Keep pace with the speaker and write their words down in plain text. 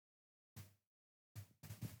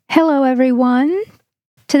Hello, everyone.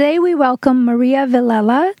 Today we welcome Maria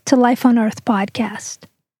Villella to Life on Earth podcast.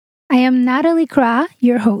 I am Natalie Kra,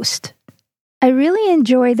 your host. I really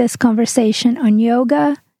enjoy this conversation on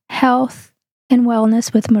yoga, health, and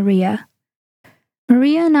wellness with Maria.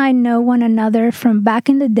 Maria and I know one another from back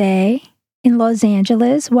in the day in Los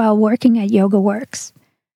Angeles while working at Yoga Works.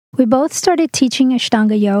 We both started teaching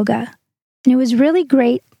Ashtanga yoga, and it was really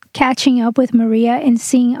great catching up with Maria and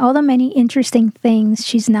seeing all the many interesting things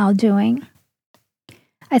she's now doing.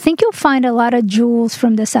 I think you'll find a lot of jewels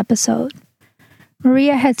from this episode.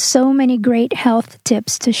 Maria had so many great health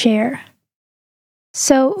tips to share.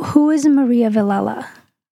 So, who is Maria Villella?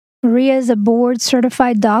 Maria is a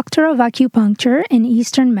board-certified doctor of acupuncture and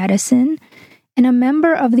Eastern medicine and a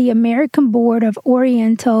member of the American Board of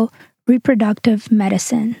Oriental Reproductive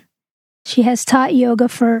Medicine. She has taught yoga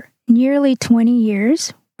for nearly 20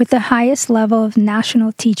 years, with the highest level of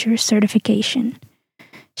national teacher certification.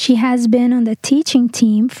 She has been on the teaching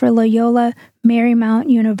team for Loyola Marymount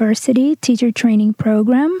University Teacher Training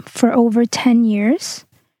Program for over 10 years.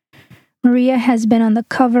 Maria has been on the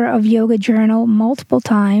cover of Yoga Journal multiple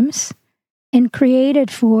times and created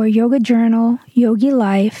for Yoga Journal, Yogi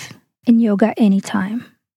Life, and Yoga Anytime.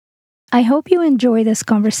 I hope you enjoy this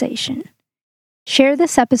conversation. Share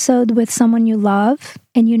this episode with someone you love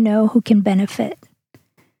and you know who can benefit.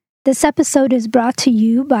 This episode is brought to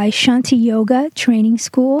you by Shanti Yoga Training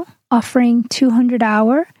School, offering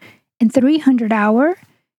 200-hour and 300-hour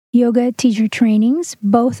yoga teacher trainings,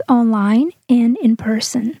 both online and in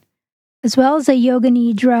person, as well as a Yoga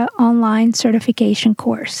Nidra online certification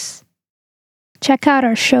course. Check out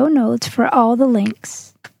our show notes for all the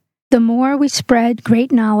links. The more we spread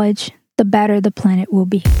great knowledge, the better the planet will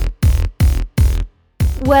be.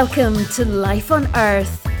 Welcome to Life on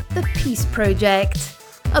Earth, the Peace Project.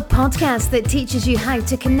 A podcast that teaches you how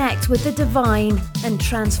to connect with the divine and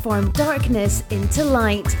transform darkness into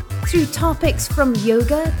light through topics from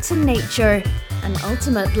yoga to nature and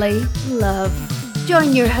ultimately love.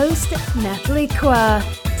 Join your host, Natalie Kwa,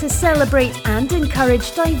 to celebrate and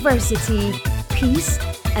encourage diversity, peace,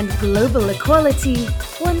 and global equality,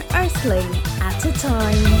 one earthling at a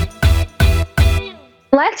time.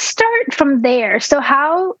 Let's start from there. So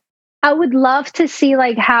I would love to see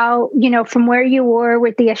how, from where you were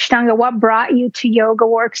with the Ashtanga, what brought you to Yoga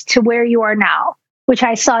Works to where you are now, which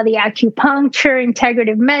I saw the acupuncture,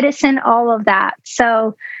 integrative medicine, all of that.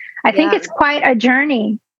 So I think it's quite a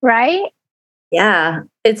journey, right? Yeah,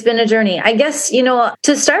 it's been a journey. I guess,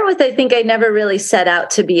 to start with, I think I never really set out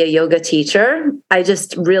to be a yoga teacher. I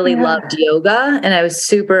just really loved yoga and I was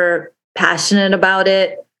super passionate about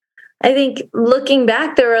it. I think looking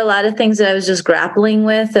back, there were a lot of things that I was just grappling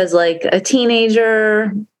with as like a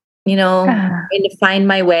teenager, trying to find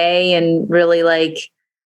my way and really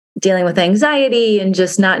dealing with anxiety and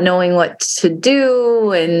just not knowing what to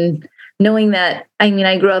do. And knowing that,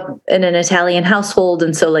 I grew up in an Italian household.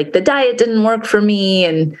 And so the diet didn't work for me.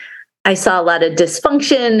 And I saw a lot of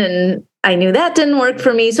dysfunction and I knew that didn't work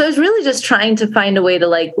for me. So I was really just trying to find a way to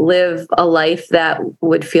live a life that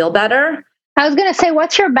would feel better. I was going to say,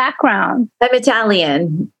 what's your background? I'm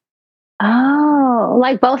Italian. Oh,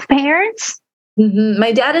 like both parents? Mm-hmm.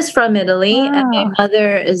 My dad is from Italy and my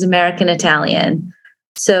mother is American Italian.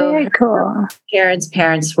 So very cool.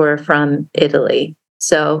 Parents were from Italy.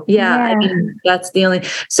 So that's the only,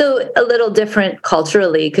 so a little different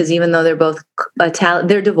culturally, because even though they're both Italian,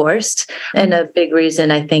 they're divorced. And a big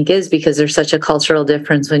reason I think is because there's such a cultural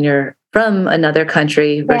difference when you're from another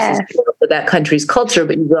country versus that country's culture,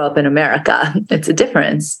 but you grew up in America. It's a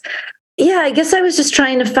difference. Yeah, I guess I was just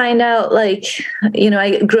trying to find out,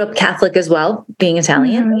 I grew up Catholic as well, being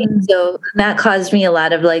Italian. Mm-hmm. Right? So that caused me a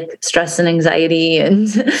lot of stress and anxiety. And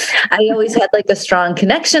I always had a strong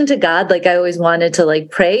connection to God. I always wanted to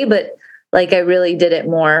pray, but I really did it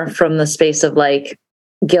more from the space of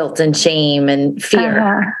guilt and shame and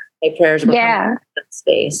fear. My prayers were from that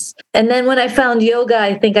space. And then when I found yoga,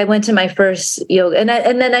 I think I went to my first yoga and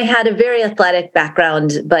then I had a very athletic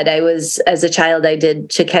background, but as a child, I did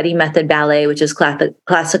Cecchetti method ballet, which is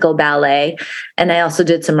classical ballet. And I also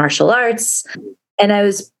did some martial arts and I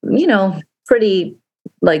was, pretty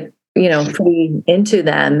into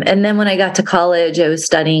them. And then when I got to college, I was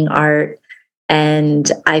studying art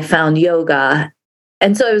and I found yoga.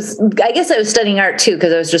 And so I guess I was studying art too,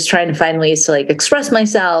 because I was just trying to find ways to express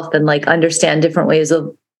myself and understand different ways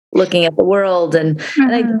of looking at the world. And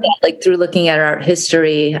I did that, through looking at art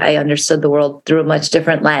history, I understood the world through a much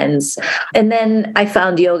different lens. And then I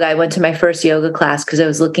found yoga. I went to my first yoga class because I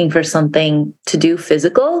was looking for something to do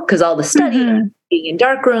physical, because all the studying, being in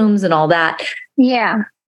dark rooms and all that. Yeah.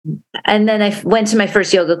 And then I went to my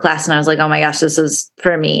first yoga class and I was like, oh my gosh, this is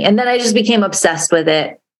for me. And then I just became obsessed with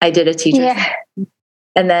it. I did a teacher. Yeah.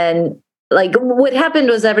 And then like what happened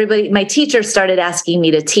was my teacher started asking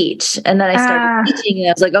me to teach. And then I started teaching and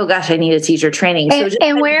I was like, oh gosh, I need a teacher training.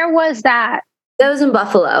 And where was that? That was in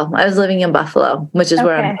Buffalo. I was living in Buffalo, which is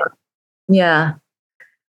where I'm from. Yeah.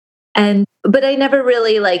 But I never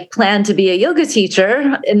really like planned to be a yoga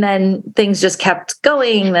teacher. And then things just kept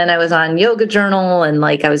going. Then I was on Yoga Journal and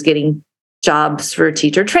like I was getting jobs for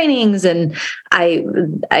teacher trainings. And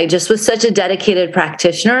I just was such a dedicated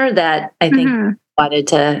practitioner that I think wanted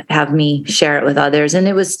to have me share it with others. And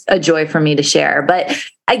it was a joy for me to share. But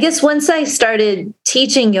I guess once I started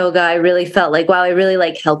teaching yoga, I really felt like, wow, I really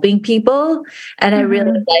like helping people. And I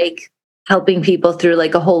really like helping people through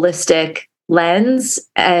like a holistic lens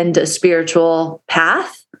and a spiritual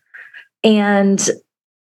path. And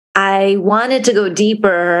I wanted to go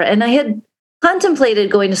deeper. And I had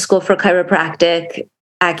contemplated going to school for chiropractic,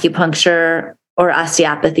 acupuncture, or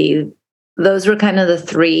osteopathy. Those were kind of the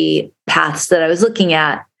three paths that I was looking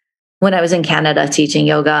at when I was in Canada teaching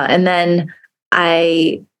yoga. And then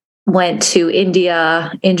I went to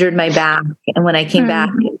India, injured my back. And when I came back,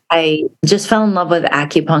 I just fell in love with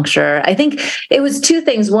acupuncture. I think it was two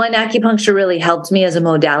things. One, acupuncture really helped me as a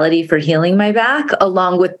modality for healing my back,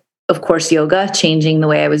 along with, of course, yoga, changing the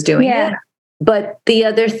way I was doing it. But the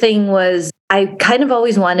other thing was I kind of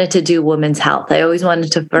always wanted to do women's health. I always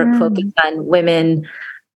wanted to focus on women,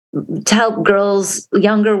 to help girls,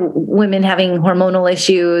 younger women having hormonal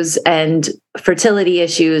issues and fertility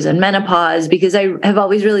issues and menopause, because I have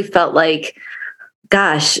always really felt like,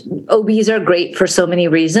 gosh, OBs are great for so many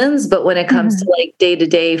reasons, but when it comes to like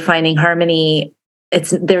day-to-day finding harmony,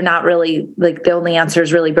 they're not really like the only answer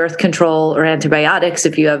is really birth control or antibiotics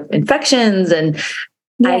if you have infections. And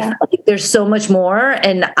I feel like there's so much more.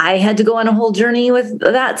 And I had to go on a whole journey with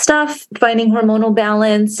that stuff, finding hormonal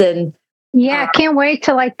balance. And I can't wait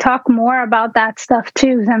to like talk more about that stuff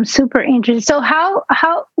too. I'm super interested. So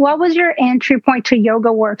what was your entry point to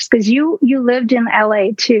Yoga Works? Because you lived in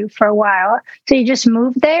LA too for a while. So you just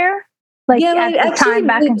moved there? Like at the time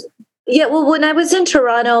back in... Yeah, well, when I was in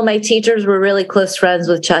Toronto, my teachers were really close friends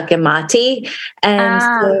with Chuck and Mati. And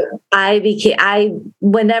so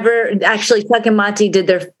whenever actually Chuck and Mati did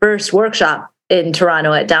their first workshop in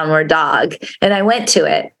Toronto at Downward Dog, and I went to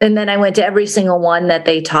it. And then I went to every single one that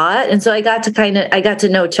they taught. And so I got to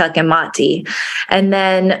know Chuck and Mati. And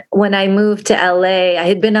then when I moved to LA, I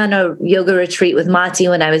had been on a yoga retreat with Mati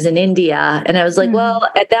when I was in India. And I was like, well,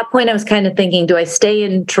 at that point I was kind of thinking, do I stay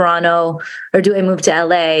in Toronto or do I move to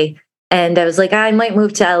LA? And I was like, I might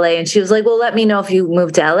move to LA. And she was like, well, let me know if you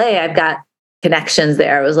move to LA. I've got connections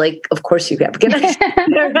there. I was like, of course you have connections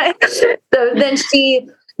there, right? So then she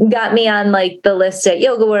got me on like the list at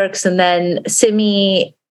Yoga Works, and then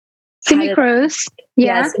Simi Cruz.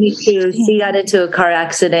 Simi Cruz. He got into a car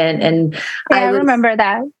accident, and I remember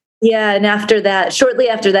that. Yeah, and shortly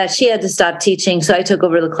after that, she had to stop teaching, so I took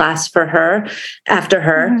over the class for her after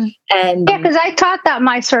her. And because I taught that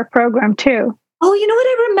Mysore program too. Oh, you know what?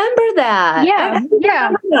 I remember that.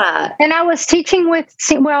 Yeah. And I was teaching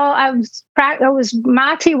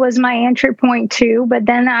Mati was my entry point too, but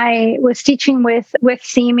then I was teaching with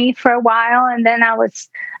Simi for a while. And then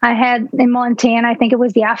I had in Montana, I think it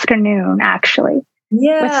was the afternoon actually.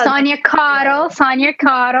 Yeah. With Sonia Cottle. Sonia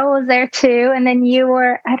Cottle was there too. And then you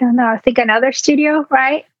were, I don't know, I think another studio,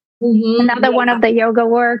 right? Another one of the Yoga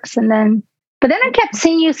Works. But then I kept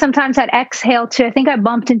seeing you sometimes at Exhale too. I think I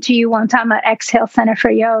bumped into you one time at Exhale Center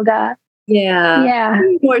for Yoga. Yeah.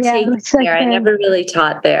 More taking there. I never really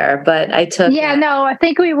taught there, but I took. Yeah, no, I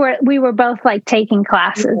think we were both like taking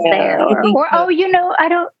classes there.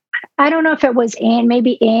 I don't know if it was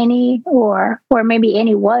maybe Annie or maybe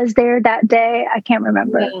Annie was there that day. I can't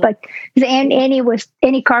remember. But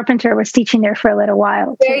Annie Carpenter was teaching there for a little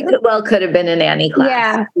while. Could have been an Annie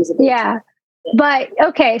class. Yeah. But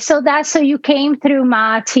okay, so you came through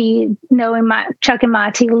Mati, knowing Chuck and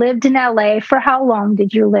Mati, lived in LA. For how long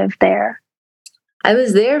did you live there? I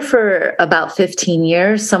was there for about 15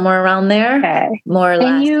 years, somewhere around there, more or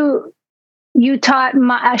less. And you taught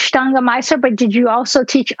Ashtanga Mysore, but did you also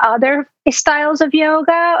teach other styles of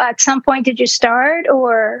yoga? At some point, did you start,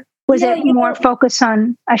 or was it more focused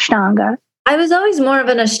on Ashtanga? I was always more of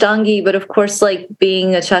an Ashtangi, but of course, like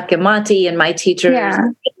being a Chuck and Mati and my teachers,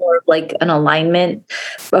 more of like an alignment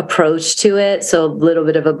approach to it. So a little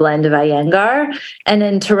bit of a blend of Iyengar. And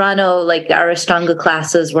in Toronto, like our Ashtanga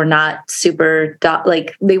classes were not super,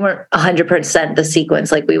 they weren't 100% the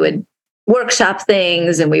sequence. Like we would workshop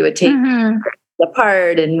things and we would take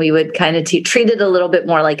apart, and we would kind of treat it a little bit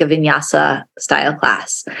more like a vinyasa style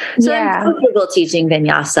class. So I'm comfortable teaching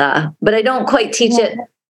vinyasa, but I don't quite teach it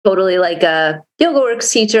totally like a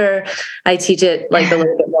YogaWorks teacher. I teach it like a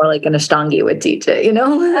little bit more like an Ashtangi would teach it, you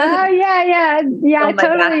know? Oh yeah.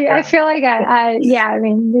 Totally. I feel like I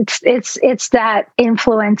mean, it's that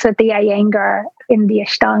influence with the Iyengar in the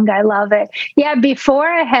Ashtanga. I love it. Yeah. Before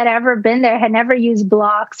I had ever been there, I had never used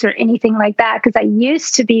blocks or anything like that. Cause I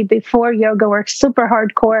used to be, before YogaWorks, super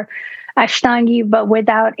hardcore Ashtangi, but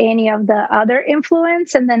without any of the other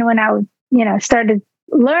influence. And then when I, started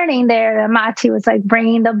learning there, Mati was like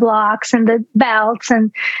bringing the blocks and the belts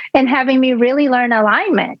and having me really learn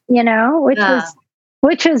alignment,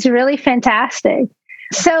 which was really fantastic.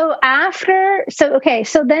 So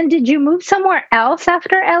then did you move somewhere else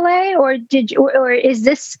after LA, or or is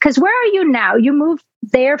this, because where are you now? You moved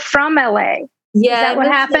there from LA. Yeah. Is that what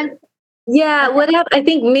happened? Yeah, what happened? I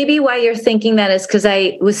think maybe why you're thinking that is because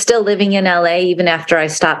I was still living in LA even after I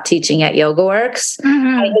stopped teaching at YogaWorks.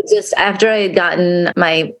 I had after I had gotten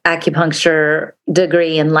my acupuncture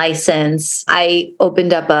degree and license, I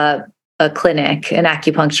opened up a clinic, an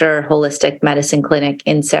acupuncture holistic medicine clinic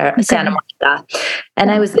in Santa Monica.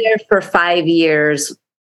 And I was there for 5 years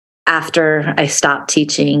after I stopped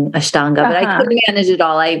teaching Ashtanga, but I couldn't manage it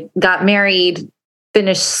all. I got married,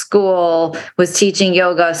 finished school, was teaching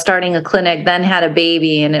yoga, starting a clinic, then had a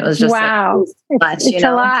baby. And it was just wow, it's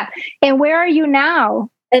a lot. And where are you now?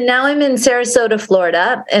 And now I'm in Sarasota,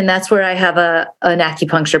 Florida, and that's where I have an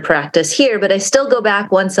acupuncture practice here. But I still go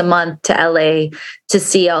back once a month to LA to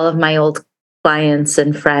see all of my old clients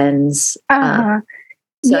and friends.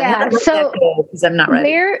 So because I'm not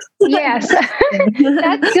ready. Yes,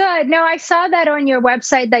 that's good. No, I saw that on your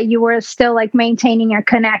website that you were still like maintaining a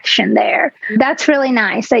connection there. That's really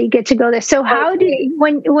nice that you get to go there. So how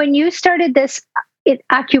when you started this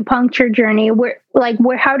acupuncture journey,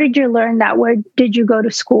 how did you learn that? Where did you go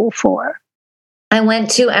to school for? I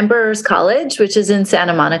went to Emperor's College, which is in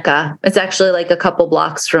Santa Monica. It's actually like a couple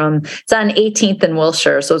blocks it's on 18th and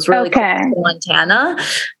Wilshire. So it's really close to Montana.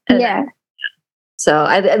 So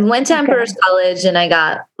I went to Emperor's College, and I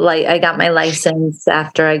got my license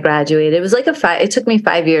after I graduated. It was like it took me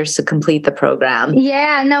 5 years to complete the program.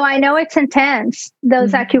 Yeah, no, I know it's intense,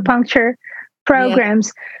 those acupuncture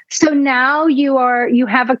programs. So now you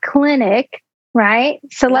have a clinic, right?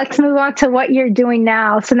 So let's move on to what you're doing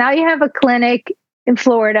now. So now you have a clinic in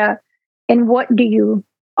Florida, and what do you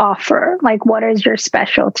offer? Like, what is your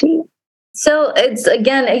specialty? So it's,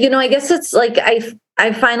 again, I guess it's like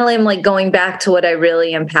I finally am like going back to what I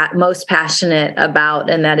really am most passionate about.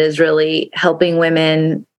 And that is really helping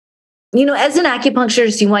women. As an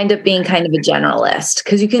acupuncturist, you wind up being kind of a generalist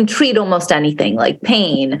because you can treat almost anything like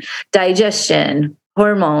pain, digestion,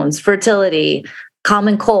 hormones, fertility,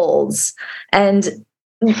 common colds. And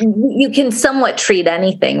you can somewhat treat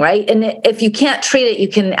anything, right? And if you can't treat it, you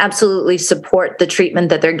can absolutely support the treatment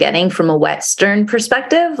that they're getting from a Western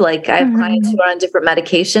perspective. Like I have clients who are on different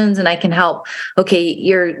medications, and I can help.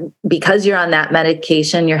 Okay, because you're on that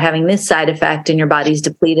medication, you're having this side effect and your body's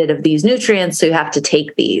depleted of these nutrients. So you have to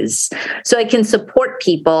take these. So I can support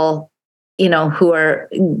people, who are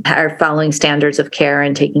following standards of care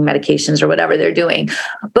and taking medications or whatever they're doing.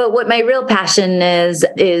 But what my real passion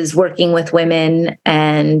is working with women.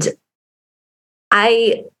 And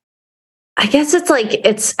I guess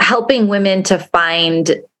it's helping women to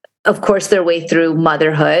find, of course, their way through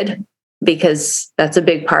motherhood, because that's a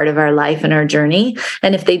big part of our life and our journey.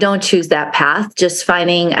 And if they don't choose that path, just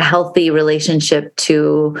finding a healthy relationship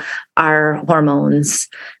to our hormones.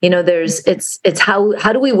 It's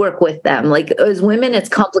how do we work with them? Like as women, it's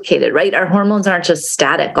complicated, right? Our hormones aren't just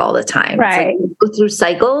static all the time. Right. We go through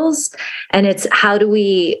cycles, and it's how do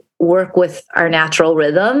we work with our natural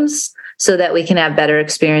rhythms so that we can have better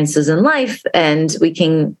experiences in life, and we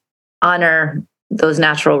can honor those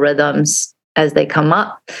natural rhythms as they come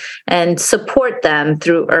up and support them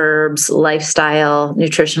through herbs, lifestyle,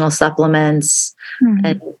 nutritional supplements,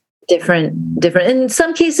 and different, in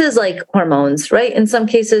some cases like hormones, right? In some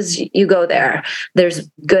cases you go there. There's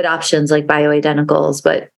good options like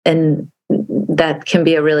bioidenticals, and that can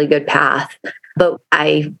be a really good path. But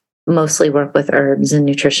I mostly work with herbs and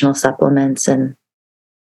nutritional supplements. And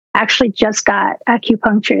actually just got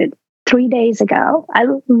acupunctured 3 days ago.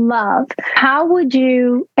 How would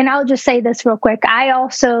you, and I'll just say this real quick. How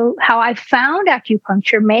I found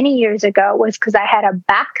acupuncture many years ago was because I had a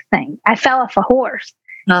back thing. I fell off a horse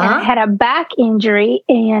and I had a back injury,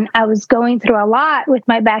 and I was going through a lot with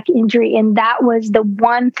my back injury. And that was the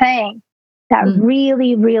one thing that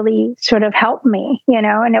really, really sort of helped me,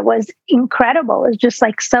 and it was incredible. It was just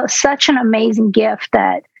like such an amazing gift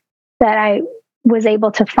that I was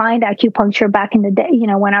able to find acupuncture back in the day,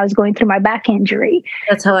 when I was going through my back injury.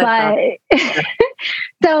 That's how I felt.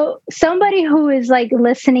 So somebody who is like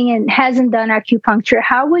listening and hasn't done acupuncture,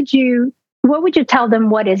 what would you tell them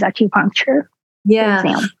what is acupuncture? Yeah.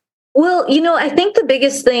 Well, I think the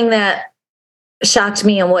biggest thing that shocked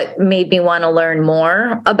me and what made me want to learn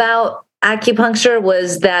more about acupuncture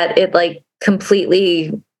was that it like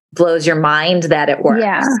completely blows your mind that it works.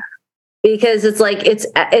 Yeah. Because it's like,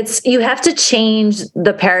 it's, you have to change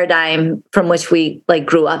the paradigm from which we like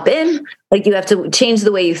grew up in. Like you have to change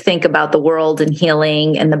the way you think about the world and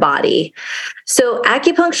healing and the body. So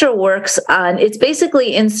acupuncture works on, it's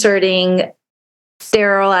basically inserting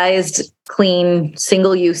sterilized, clean,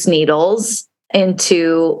 single-use needles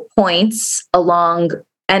into points along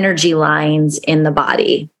energy lines in the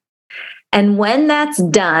body. And when that's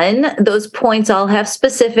done, those points all have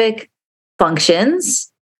specific functions.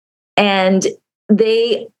 And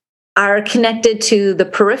they are connected to the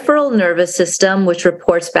peripheral nervous system, which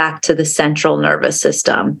reports back to the central nervous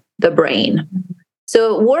system, the brain.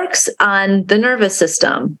 So it works on the nervous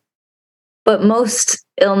system, but most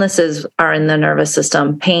illnesses are in the nervous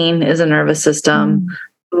system. Pain is a nervous system,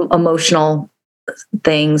 emotional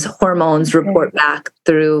things, hormones report back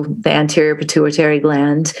through the anterior pituitary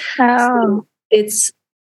gland. So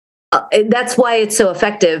that's why it's so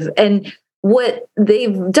effective. And what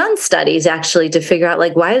they've done studies actually to figure out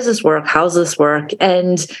like, why does this work? How does this work?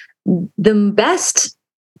 And the best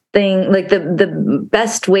thing, like the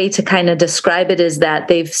best way to kind of describe it is that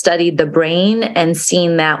they've studied the brain and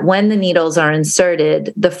seen that when the needles are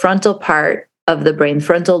inserted, the frontal part of the brain,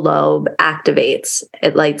 frontal lobe activates,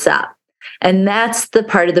 it lights up. And that's the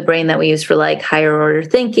part of the brain that we use for like higher order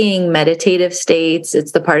thinking, meditative states.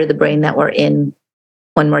 It's the part of the brain that we're in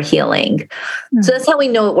when we're healing. Mm-hmm. So that's how we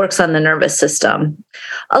know it works on the nervous system.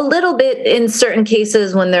 A little bit in certain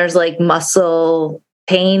cases when there's like muscle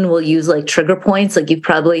pain, we'll use like trigger points. Like you've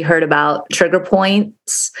probably heard about trigger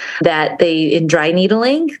points that in dry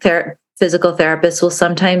needling, physical therapists will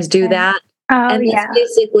sometimes do that. And that's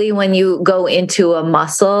basically when you go into a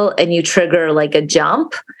muscle and you trigger like a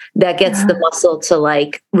jump that gets the muscle to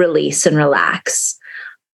like release and relax.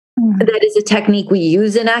 That is a technique we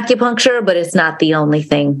use in acupuncture, but it's not the only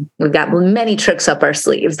thing. We've got many tricks up our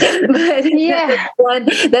sleeves. But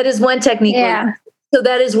that is one technique. Yeah. So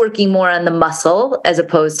that is working more on the muscle as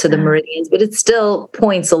opposed to the meridians, but it still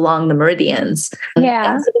points along the meridians.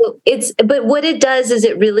 Yeah. So but what it does is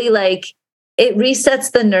it really like, it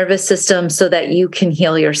resets the nervous system so that you can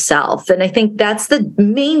heal yourself. And I think that's the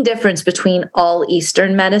main difference between all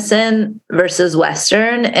Eastern medicine versus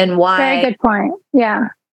Western, and why. Very good point. Yeah.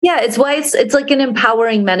 Yeah, it's why it's like an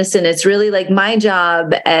empowering medicine. It's really like my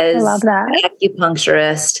job as an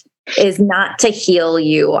acupuncturist is not to heal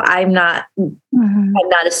you. I'm not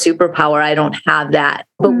a superpower. I don't have that.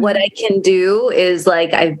 But what I can do is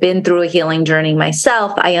like, I've been through a healing journey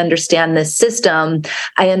myself. I understand this system.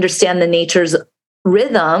 I understand the nature's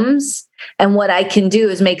rhythms. And what I can do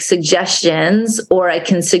is make suggestions, or I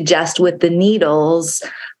can suggest with the needles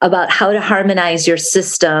about how to harmonize your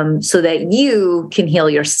system so that you can heal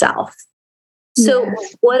yourself. So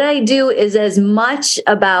what I do is as much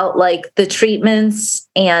about like the treatments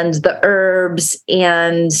and the herbs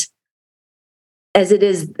and as it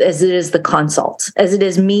is the consult, as it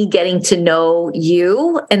is me getting to know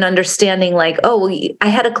you and understanding like, I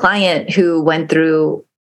had a client who went through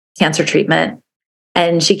cancer treatment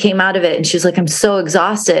and she came out of it and she was like, I'm so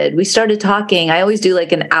exhausted. We started talking. I always do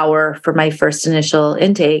like an hour for my first initial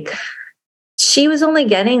intake. She was only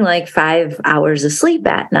getting like 5 hours of sleep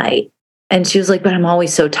at night. And she was like, but I'm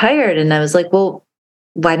always so tired. And I was like, well,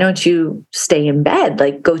 why don't you stay in bed?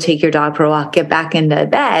 Like go take your dog for a walk, get back into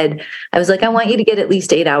bed. I was like, I want you to get at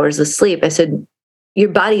least 8 hours of sleep. I said, your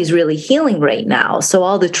body is really healing right now. So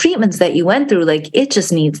all the treatments that you went through, like it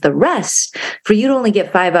just needs the rest. For you to only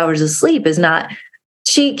get 5 hours of sleep is not.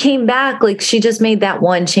 She came back, like she just made that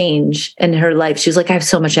one change in her life. She was like, I have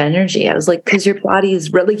so much energy. I was like, because your body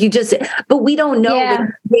is really, but we don't know. Like,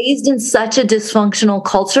 raised in such a dysfunctional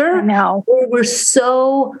culture, where we're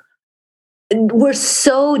so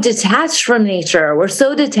detached from nature. We're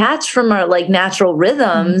so detached from our like natural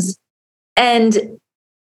rhythms. And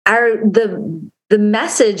the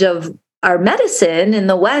message of our medicine in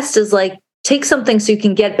the West is like, take something so you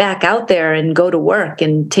can get back out there and go to work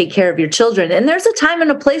and take care of your children. And there's a time and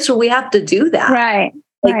a place where we have to do that. Right.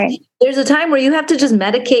 Like, there's a time where you have to just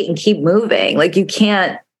medicate and keep moving. Like you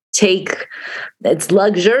can't it's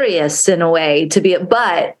luxurious in a way to be,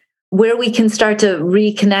 but where we can start to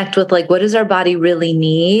reconnect with like, what does our body really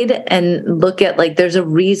need? And look at like, there's a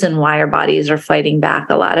reason why our bodies are fighting back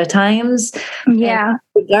a lot of times. Yeah. And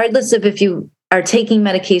regardless of if you are taking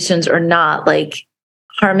medications or not, like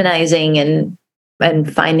harmonizing and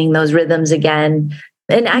finding those rhythms again.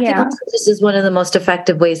 And acupuncture is one of the most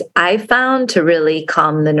effective ways I've found to really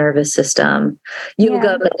calm the nervous system.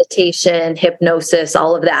 Yoga, meditation, hypnosis,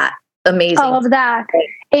 all of that. Amazing. All of that.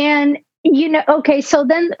 And, okay, so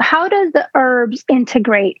then how does the herbs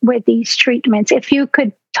integrate with these treatments? If you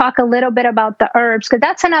could talk a little bit about the herbs, because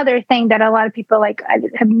that's another thing that a lot of people I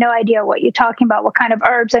have no idea what you're talking about, what kind of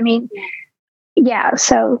herbs. I mean,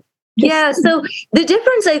 so the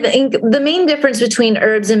difference, I think, the main difference between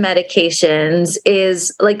herbs and medications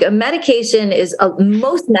is like a medication is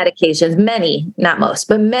most medications, many, not most,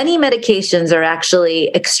 but many medications are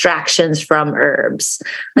actually extractions from herbs.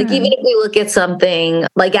 Like even if we look at something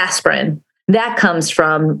like aspirin, that comes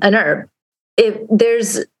from an herb. If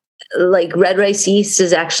there's like red rice yeast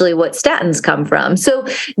is actually what statins come from. So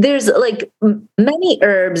there's like many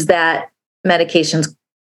herbs that medications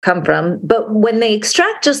come from, but when they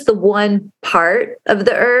extract just the one part of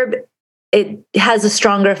the herb, it has a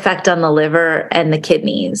stronger effect on the liver and the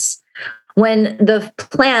kidneys. When the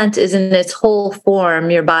plant is in its whole form,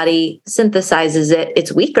 your body synthesizes it.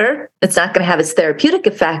 It's weaker. It's not going to have its therapeutic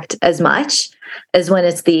effect as much as when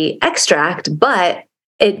it's the extract, but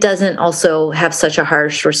it doesn't also have such a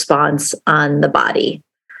harsh response on the body.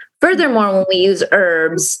 Furthermore, when we use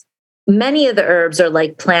herbs, many of the herbs are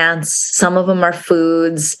like plants. Some of them are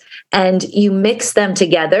foods, and you mix them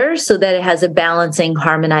together so that it has a balancing,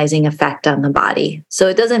 harmonizing effect on the body. So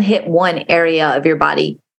it doesn't hit one area of your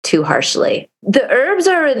body too harshly. The herbs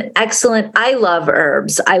are an excellent, I love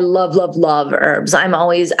herbs. I love herbs.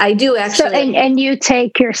 I do actually. So, and you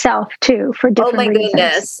take yourself too for different reasons. Oh my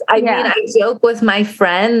goodness. I mean, I joke with my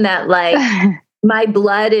friend that like my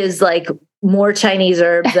blood is like more Chinese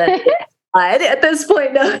herbs than blood at this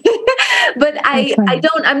point. No. But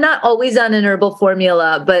I'm not always on an herbal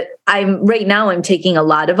formula, but right now I'm taking a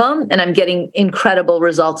lot of them and I'm getting incredible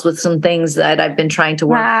results with some things that I've been trying to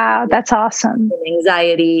work. Wow, that's awesome.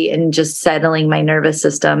 Anxiety and just settling my nervous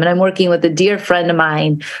system. And I'm working with a dear friend of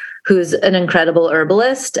mine who's an incredible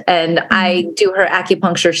herbalist, and I do her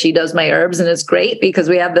acupuncture. She does my herbs, and it's great because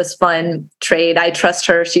we have this fun trade. I trust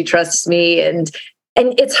her. She trusts me. And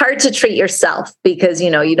it's hard to treat yourself because,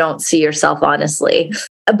 you don't see yourself honestly.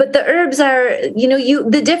 But the herbs are,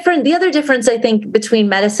 the other difference I think between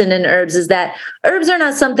medicine and herbs is that herbs are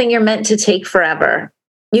not something you're meant to take forever.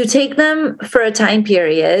 You take them for a time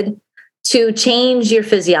period to change your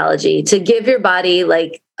physiology, to give your body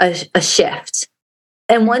like a shift.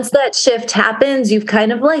 And once that shift happens, you've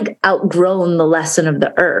kind of like outgrown the lesson of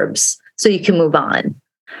the herbs, so you can move on.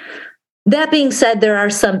 That being said, there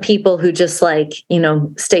are some people who just like,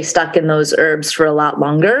 stay stuck in those herbs for a lot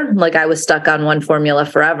longer. Like I was stuck on one formula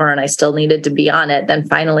forever and I still needed to be on it. Then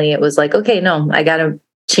finally it was like, okay, no, I got to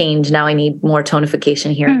change. Now I need more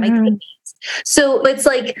tonification here in my kidneys. So it's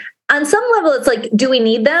like, on some level, it's like, do we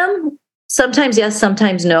need them? Sometimes yes,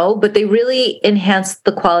 sometimes no, but they really enhance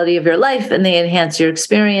the quality of your life and they enhance your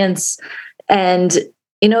experience. And,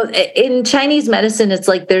 in Chinese medicine, it's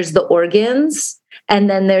like there's the organs, and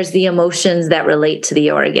then there's the emotions that relate to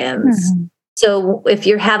the organs. So if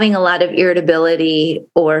you're having a lot of irritability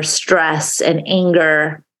or stress and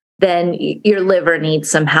anger, then your liver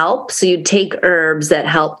needs some help. So you take herbs that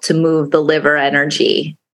help to move the liver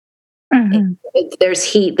energy. If there's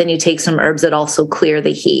heat, then you take some herbs that also clear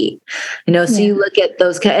the heat. So you look at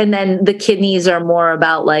those, and then the kidneys are more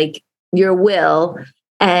about like your will.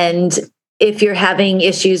 And if you're having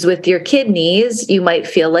issues with your kidneys, you might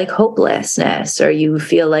feel like hopelessness, or you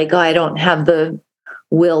feel like, oh, I don't have the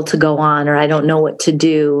will to go on, or I don't know what to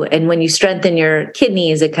do. And when you strengthen your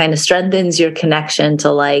kidneys, it kind of strengthens your connection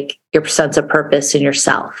to like your sense of purpose in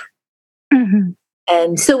yourself.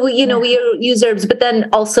 And so, we use herbs, but then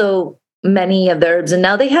also many of the herbs, and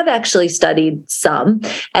now they have actually studied some,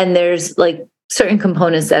 and there's like certain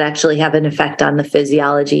components that actually have an effect on the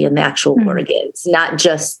physiology and the actual organs, not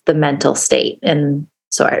just the mental state and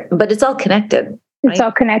sort, but it's all connected. Right? It's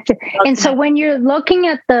all connected. And so when you're looking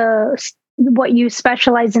at what you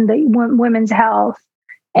specialize in, the women's health,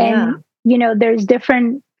 and, there's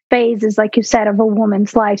different phases, like you said, of a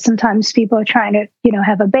woman's life. Sometimes people are trying to,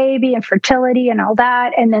 have a baby and fertility and all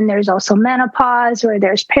that. And then there's also menopause, or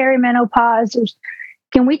there's perimenopause.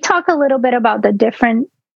 Can we talk a little bit about the different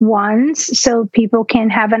ones so people can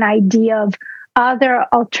have an idea of other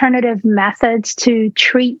alternative methods to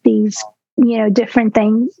treat these, different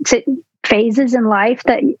things, phases in life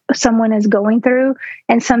that someone is going through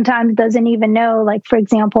and sometimes doesn't even know? Like, for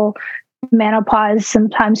example, menopause,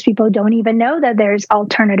 sometimes people don't even know that there's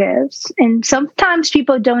alternatives. And sometimes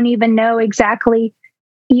people don't even know exactly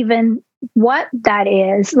even what that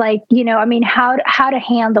is, like, I mean, how to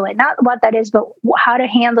handle it, not what that is, but how to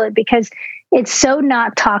handle it, because it's so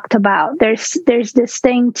not talked about. There's this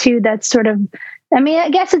thing too that's sort of, I mean, I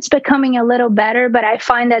guess it's becoming a little better, but I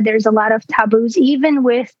find that there's a lot of taboos, even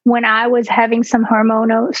with when I was having some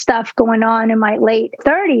hormonal stuff going on in my late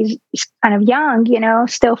 30s, kind of young,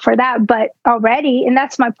 still for that, but already, and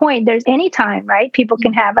that's my point. There's any time, right? People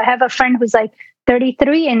can I have a friend who's like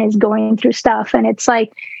 33 and is going through stuff. And it's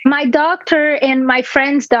like my doctor and my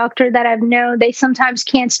friend's doctor that I've known, they sometimes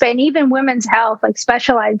can't spend, even women's health, like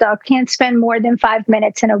specialized doc, can't spend more than 5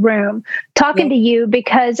 minutes in a room talking to you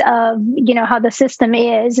because of, how the system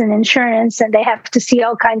is and insurance, and they have to see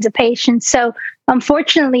all kinds of patients. So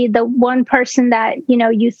unfortunately, the one person that,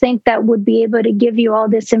 you think that would be able to give you all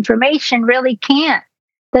this information really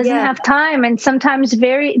doesn't have time. And sometimes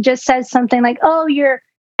just says something like, oh, you're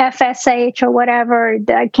FSH or whatever,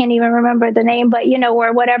 I can't even remember the name, but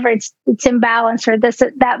or whatever, it's imbalance or this,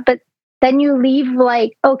 that, but then you leave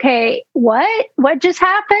like, okay, what just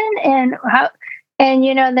happened? And how, and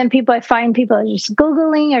then I find people are just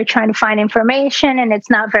Googling or trying to find information, and it's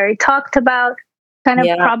not very talked about, kind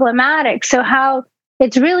of problematic. So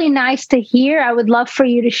it's really nice to hear. I would love for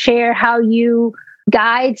you to share how you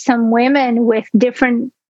guide some women with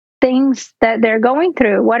different things that they're going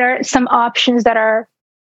through. What are some options that are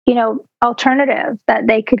alternative that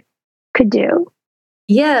they could do?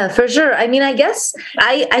 Yeah, for sure. I mean, I guess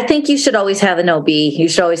I think you should always have an OB. You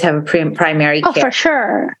should always have a primary care. Oh, for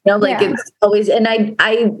sure. It's always, and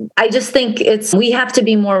I just think we have to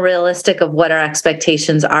be more realistic of what our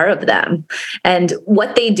expectations are of them, and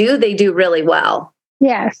what they do really well.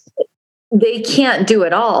 Yes. They can't do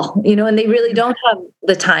it all, and they really don't have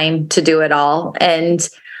the time to do it all.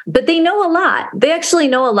 But they know a lot. They actually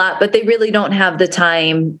know a lot, but they really don't have the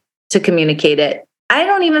time to communicate it. I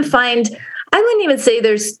wouldn't even say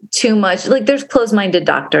there's too much, like there's closed-minded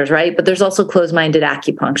doctors, right? But there's also closed-minded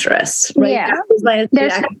acupuncturists, right? Yeah.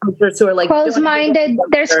 There's acupuncturists who are like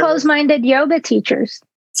there's closed-minded yoga teachers.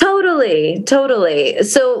 Totally.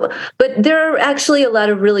 So, but there are actually a lot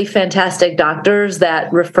of really fantastic doctors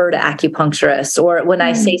that refer to acupuncturists, or when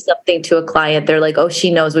I say something to a client, they're like, oh, she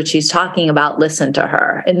knows what she's talking about. Listen to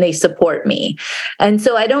her. And they support me. And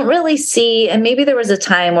so I don't really see, and maybe there was a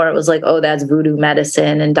time where it was like, oh, that's voodoo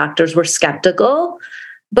medicine, and doctors were skeptical,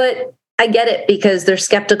 but I get it, because they're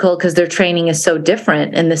skeptical because their training is so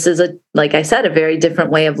different. And this is like I said, a very different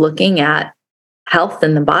way of looking at health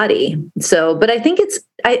in the body. So, but I think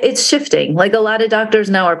it's shifting. Like a lot of doctors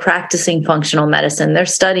now are practicing functional medicine. They're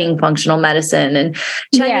studying functional medicine and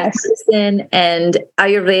Chinese medicine and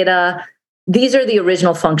Ayurveda. These are the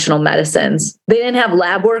original functional medicines. They didn't have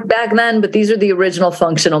lab work back then, but these are the original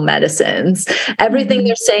functional medicines. Everything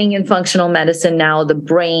they're saying in functional medicine now, the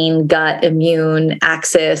brain, gut, immune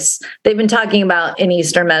axis, they've been talking about in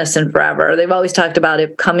Eastern medicine forever. They've always talked about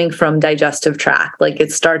it coming from digestive tract. Like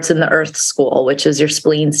it starts in the earth school, which is your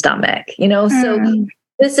spleen, stomach, So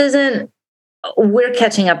this we're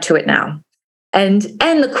catching up to it now. And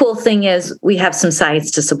the cool thing is we have some science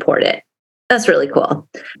to support it. That's really cool.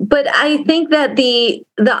 But I think that the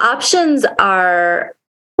options are...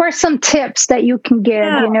 Or some tips that you can give,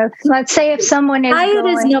 Let's say if someone is Diet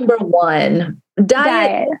is number one.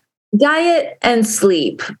 Diet and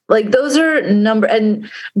sleep. Like those are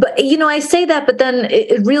but I say that, but then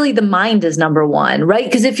it really, the mind is number one, right?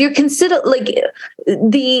 Because if you're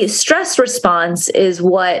the stress response is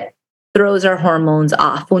what throws our hormones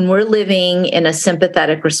off when we're living in a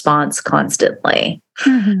sympathetic response constantly.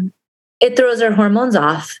 Mm-hmm. It throws our hormones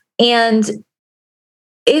off. And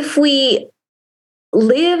if we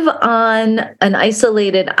live on an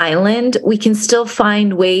isolated island, we can still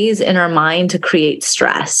find ways in our mind to create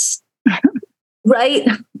stress, right?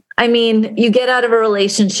 I mean, you get out of a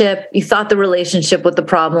relationship, you thought the relationship was the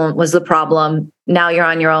problem. Now you're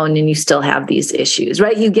on your own and you still have these issues,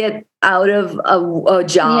 right? You get out of a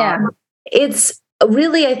job. Yeah. It's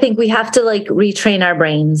really, I think we have to retrain our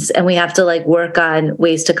brains, and we have to work on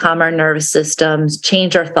ways to calm our nervous systems,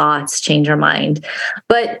 change our thoughts, change our mind.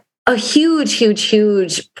 But a huge, huge,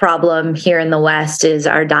 huge problem here in the West is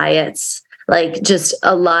our diets. Just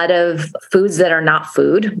a lot of foods that are not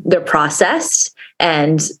food, they're processed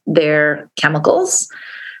and they're chemicals.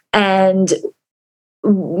 And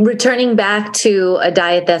returning back to a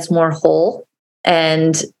diet that's more whole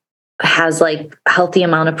and has healthy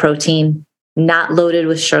amount of protein, not loaded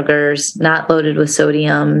with sugars, not loaded with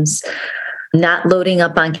sodiums, not loading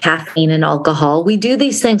up on caffeine and alcohol. We do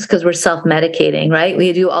these things because we're self-medicating, right?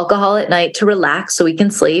 We do alcohol at night to relax so we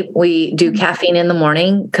can sleep. We do caffeine in the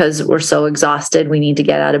morning because we're so exhausted. We need to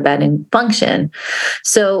get out of bed and function.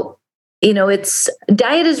 So it's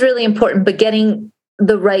diet is really important, but getting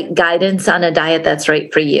the right guidance on a diet that's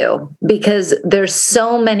right for you, because there's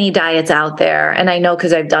so many diets out there. And I know,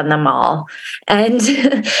 because I've done them all. And in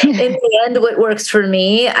the end, what works for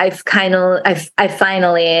me, I finally,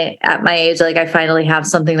 at my age, like I finally have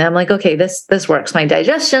something that I'm like, okay, this works. My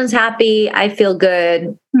digestion's happy. I feel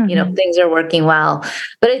good. Things are working well.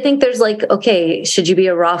 But I think there's like, okay, should you be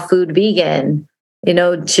a raw food vegan?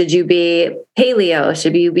 Should you be paleo?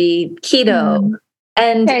 Should you be keto?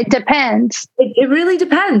 And it depends. It really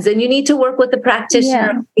depends. And you need to work with a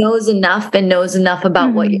practitioner who knows enough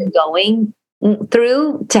about what you're going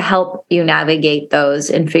through to help you navigate those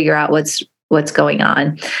and figure out what's going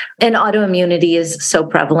on. And autoimmunity is so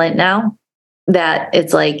prevalent now that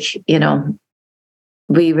it's like,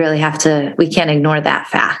 we can't ignore that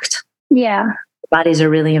fact. Yeah. Bodies are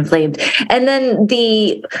really inflamed. And then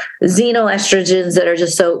the xenoestrogens that are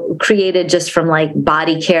just so created just from like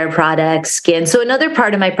body care products, skin. So another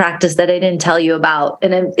part of my practice that I didn't tell you about,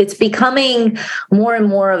 and it's becoming more and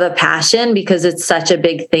more of a passion because it's such a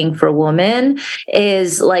big thing for women,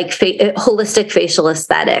 is like holistic facial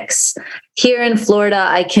aesthetics. Here in Florida,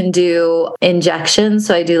 I can do injections.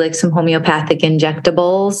 So I do like some homeopathic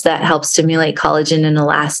injectables that help stimulate collagen and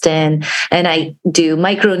elastin. And I do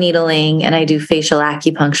microneedling and I do facial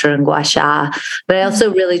acupuncture and gua sha. But I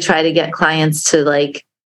also really try to get clients to like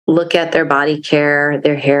look at their body care,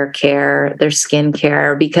 their hair care, their skin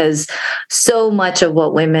care, because so much of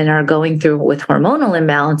what women are going through with hormonal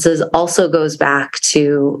imbalances also goes back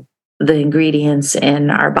to the ingredients in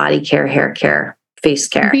our body care, hair care, face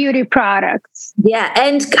care, beauty products. Yeah.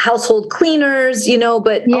 And household cleaners,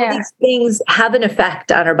 but all these things have an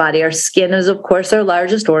effect on our body. Our skin is, of course, our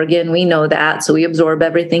largest organ. We know that. So we absorb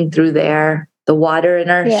everything through there, the water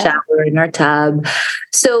in our shower, in our tub.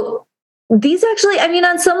 So these actually,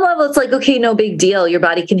 on some level, it's like, okay, no big deal. Your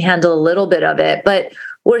body can handle a little bit of it, but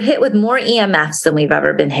we're hit with more EMFs than we've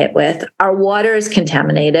ever been hit with. Our water is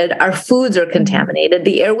contaminated. Our foods are contaminated.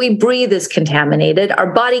 The air we breathe is contaminated.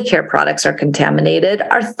 Our body care products are contaminated.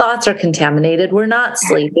 Our thoughts are contaminated. We're not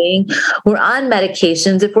sleeping. We're on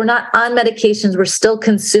medications. If we're not on medications, we're still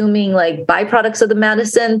consuming like byproducts of the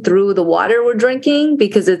medicine through the water we're drinking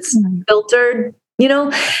because it's filtered,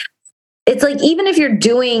 It's like, even if you're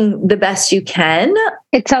doing the best you can,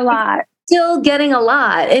 it's a lot. Still getting a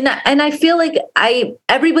lot. And I feel like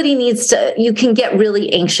everybody needs to, you can get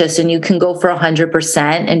really anxious and you can go for 100%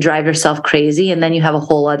 and drive yourself crazy. And then you have a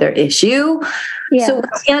whole other issue. Yeah. So you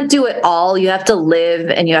can't do it all. You have to live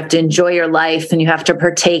and you have to enjoy your life and you have to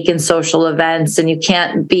partake in social events, and you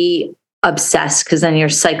can't be obsessed because then you're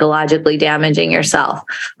psychologically damaging yourself.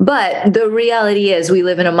 But the reality is we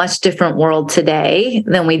live in a much different world today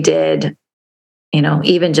than we did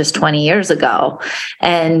even just 20 years ago.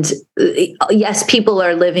 And yes, people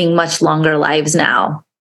are living much longer lives now,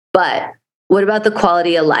 but what about the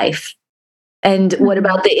quality of life? And what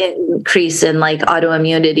about the increase in like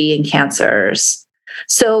autoimmunity and cancers?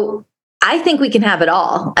 So I think we can have it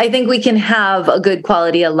all. I think we can have a good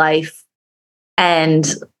quality of life and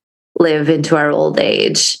live into our old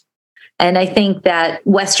age. And I think that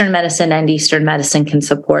Western medicine and Eastern medicine can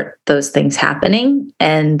support those things happening.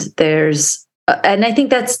 And I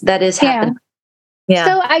think that is happening. Yeah.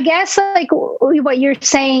 So I guess like what you're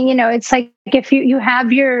saying, it's like if you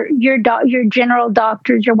have your general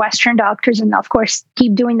doctors, your Western doctors, and of course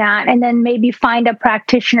keep doing that, and then maybe find a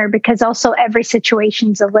practitioner, because also every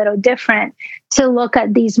situation's a little different, to look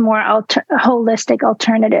at these more holistic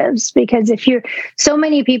alternatives. Because if so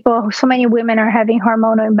many women are having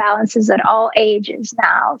hormonal imbalances at all ages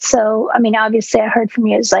now. So, obviously I heard from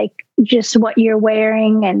you is like just what you're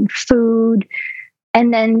wearing and food,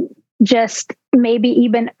 and then just maybe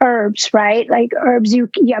even herbs, right? Like herbs,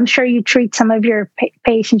 I'm sure you treat some of your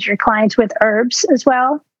patients, your clients, with herbs as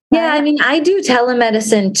well. Yeah, I do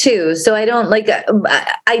telemedicine too. So I don't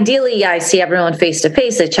ideally, I see everyone face to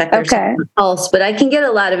face. I check their pulse, but I can get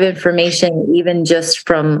a lot of information even just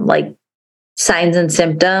from like signs and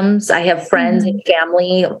symptoms. I have friends and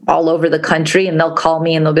family all over the country, and they'll call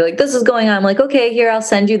me and they'll be like, this is going on. I'm like, okay, here, I'll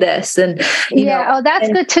send you this. And that's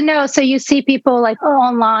good to know. So you see people like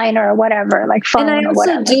online or whatever, like phone. And I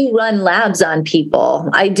also do run labs on people.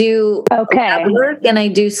 I do lab work, and I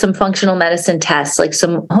do some functional medicine tests, like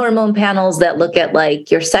some hormone panels that look at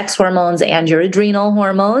like your sex hormones and your adrenal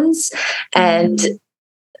hormones. And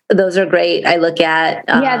those are great. I look at,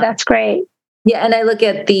 that's great. Yeah. And I look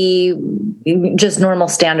at the just normal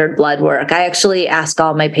standard blood work. I actually ask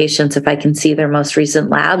all my patients if I can see their most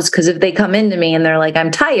recent labs, because if they come into me and they're like,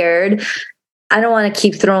 I'm tired, I don't want to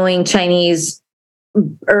keep throwing Chinese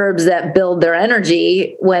herbs that build their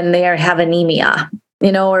energy when they have anemia.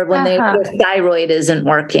 or when their thyroid isn't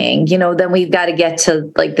working, then we've got to get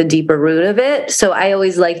to like the deeper root of it. So I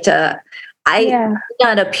always like to, I'm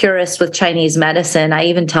not a purist with Chinese medicine. I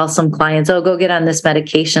even tell some clients, oh, go get on this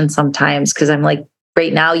medication sometimes. Cause I'm like,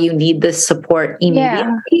 right now you need this support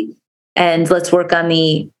immediately. And let's work on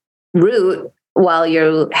the root while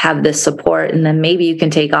you have this support. And then maybe you can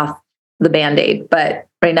take off the Band-Aid. But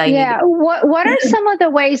right now, what are some of the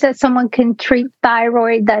ways that someone can treat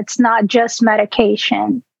thyroid that's not just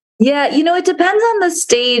medication? Yeah, it depends on the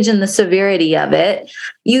stage and the severity of it.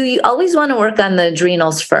 You always want to work on the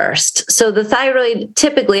adrenals first. So the thyroid,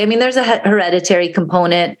 typically, there's a hereditary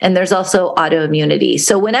component and there's also autoimmunity.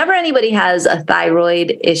 So whenever anybody has a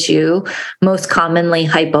thyroid issue, most commonly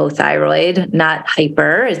hypothyroid, not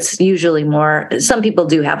hyper. It's usually more, some people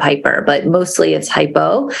do have hyper, but mostly it's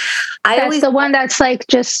hypo. That's the one that's like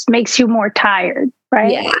just makes you more tired,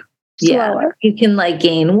 right? Yeah. Yeah, you can like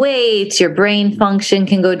gain weight, your brain function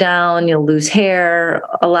can go down, you'll lose hair,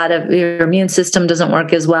 a lot of your immune system doesn't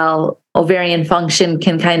work as well, ovarian function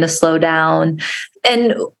can kind of slow down.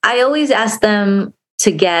 And I always ask them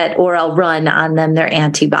to get, or I'll run on them, their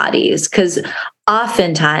antibodies, because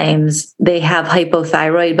oftentimes they have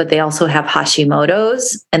hypothyroid, but they also have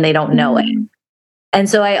Hashimoto's and they don't know it. And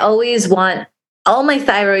so I always want all my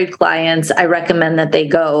thyroid clients, I recommend that they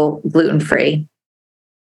go gluten-free.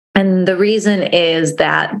 And the reason is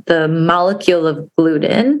that the molecule of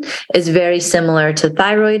gluten is very similar to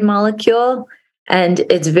thyroid molecule, and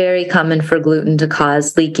it's very common for gluten to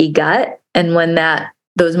cause leaky gut. And when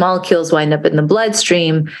those molecules wind up in the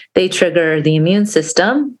bloodstream, they trigger the immune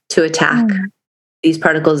system to attack these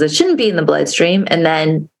particles that shouldn't be in the bloodstream, and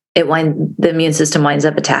then the immune system winds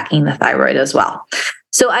up attacking the thyroid as well.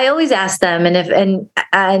 So I always ask them,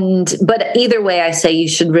 but either way, I say you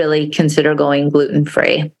should really consider going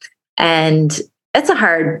gluten-free. And that's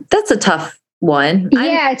a tough one.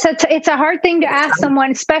 Yeah, it's a hard thing to ask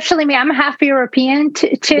someone, especially me. I'm half European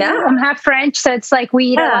too. Yeah. I'm half French, so it's like we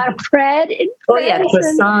eat a lot of bread.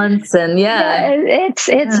 Croissants and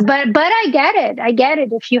but I get it. I get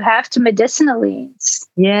it if you have to medicinally.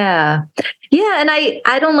 Yeah. Yeah. And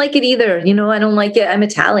I don't like it either. I don't like it. I'm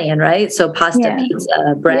Italian, right? So pasta,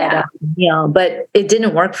 pizza, bread, but it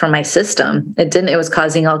didn't work for my system. It was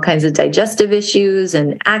causing all kinds of digestive issues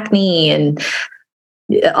and acne and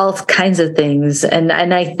all kinds of things. And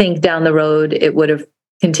I think down the road, it would have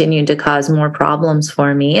continued to cause more problems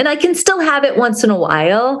for me. And I can still have it once in a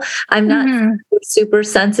while. I'm not super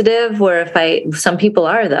sensitive, where some people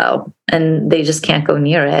are though, and they just can't go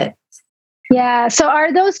near it. Yeah. So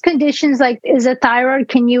are those conditions like, is it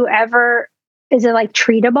thyroid? Is it like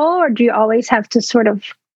treatable, or do you always have to sort of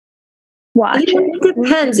watch it? It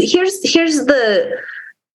depends.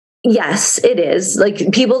 Yes, it is.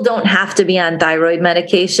 Like, people don't have to be on thyroid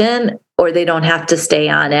medication, or they don't have to stay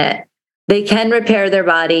on it. They can repair their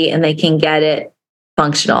body and they can get it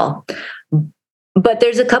functional. But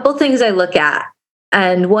there's a couple things I look at.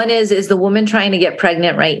 And one is the woman trying to get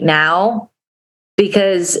pregnant right now?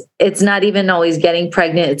 Because it's not even always getting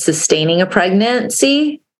pregnant, it's sustaining a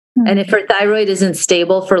pregnancy. And if her thyroid isn't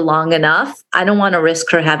stable for long enough, I don't want to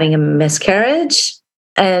risk her having a miscarriage.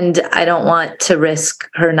 And I don't want to risk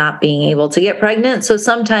her not being able to get pregnant. So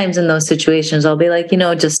sometimes in those situations, I'll be like,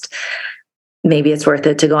 just maybe it's worth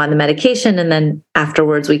it to go on the medication. And then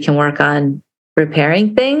afterwards, we can work on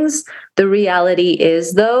repairing things. The reality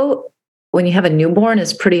is, though, when you have a newborn,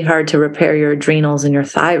 it's pretty hard to repair your adrenals and your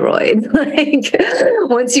thyroid. Like,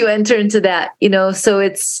 once you enter into that, so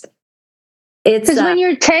it's because when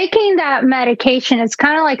you're taking that medication, it's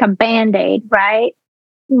kind of like a Band-Aid, right?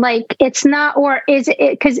 Like, it's not, or is it,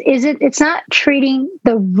 because it's not treating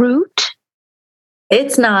the root?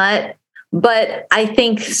 It's not, but I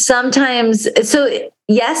think sometimes, so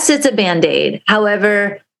yes, it's a Band-Aid.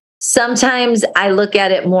 However, sometimes I look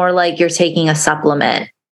at it more like you're taking a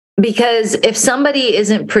supplement, because if somebody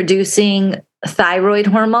isn't producing thyroid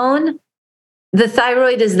hormone, the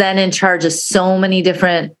thyroid is then in charge of so many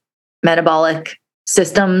different metabolic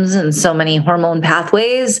systems and so many hormone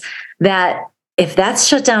pathways that if that's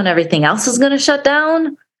shut down, everything else is going to shut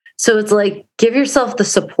down. So it's like, give yourself the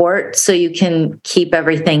support so you can keep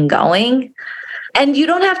everything going. And you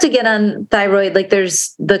don't have to get on thyroid. Like,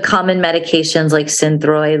 there's the common medications like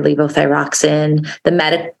Synthroid, levothyroxine,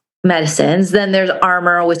 the medicines. Then there's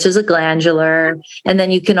Armour, which is a glandular. And then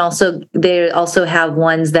they also have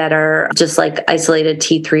ones that are just like isolated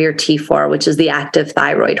T3 or T4, which is the active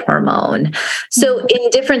thyroid hormone. So in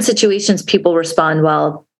different situations, people respond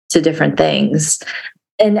well to different things.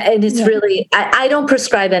 And it's really, I don't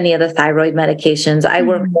prescribe any of the thyroid medications.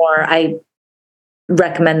 I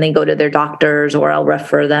recommend they go to their doctors, or I'll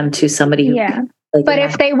refer them to somebody who But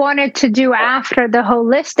if they wanted to do after the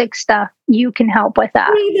holistic stuff, you can help with that.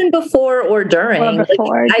 Or even before or during.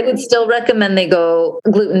 I would still recommend they go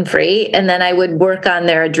gluten-free, and then I would work on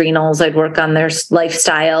their adrenals. I'd work on their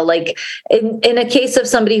lifestyle. Like in a case of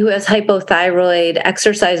somebody who has hypothyroid,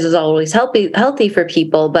 exercise is always healthy for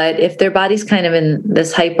people. But if their body's kind of in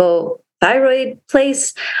this hypothyroid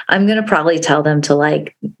place, I'm going to probably tell them to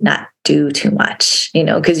like not do too much,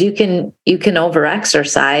 because you can over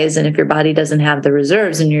exercise. And if your body doesn't have the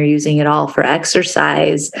reserves and you're using it all for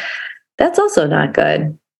exercise, that's also not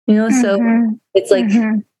good, so it's like,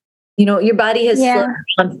 your body has slowed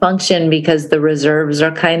down function because the reserves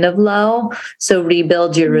are kind of low. So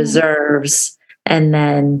rebuild your reserves and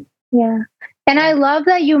then. Yeah. And I love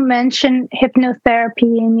that you mentioned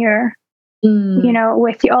hypnotherapy in your,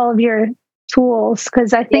 with all of your tools,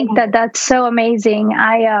 because I think that's so amazing.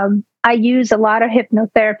 I use a lot of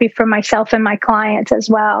hypnotherapy for myself and my clients as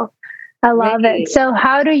well. I love it. So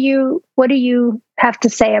what do you have to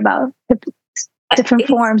say about different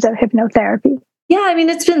forms of hypnotherapy? Yeah, I mean,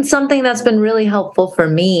 it's been something that's been really helpful for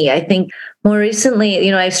me. I think more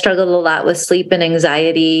recently, I've struggled a lot with sleep and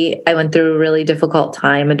anxiety. I went through a really difficult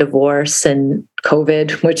time, a divorce and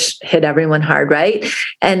COVID, which hit everyone hard, right?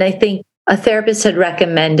 And I think a therapist had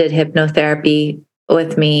recommended hypnotherapy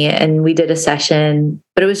with me, and we did a session,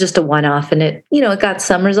 but it was just a one-off, and it got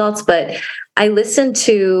some results. But I listened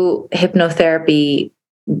to hypnotherapy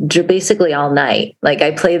basically all night. Like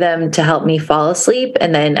I play them to help me fall asleep,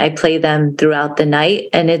 and then I play them throughout the night.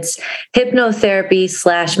 And it's hypnotherapy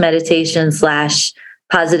 / meditation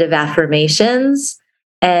 / positive affirmations.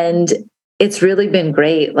 And it's really been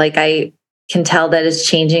great. Like I can tell that it's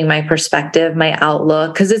changing my perspective, my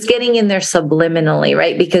outlook, because it's getting in there subliminally,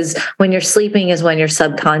 right? Because when you're sleeping is when your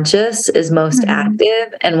subconscious is most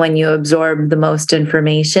active and when you absorb the most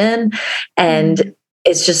information. And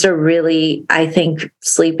it's just I think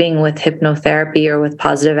sleeping with hypnotherapy or with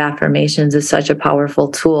positive affirmations is such a powerful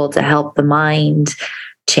tool to help the mind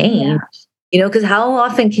change. Because how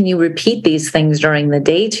often can you repeat these things during the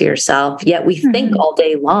day to yourself? Yet we think all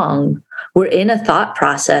day long. We're in a thought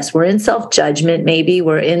process. We're in self-judgment, maybe.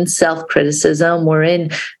 We're in self-criticism. We're in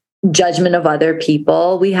judgment of other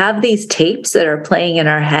people. We have these tapes that are playing in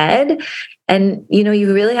our head. And,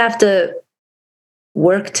 you really have to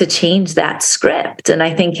work to change that script. And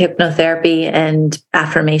I think hypnotherapy and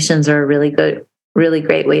affirmations are a really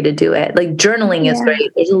great way to do it. Like journaling is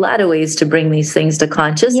great. There's a lot of ways to bring these things to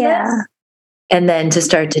consciousness and then to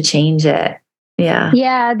start to change it. Yeah.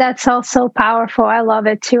 Yeah, that's also powerful. I love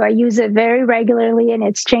it too. I use it very regularly and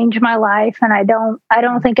it's changed my life. And I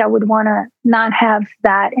don't think I would want to not have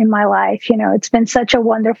that in my life. It's been such a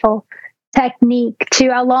wonderful technique to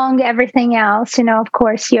along everything else, of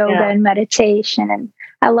course, yoga and meditation. And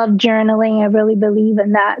I love journaling. I really believe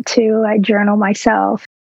in that too. I journal myself.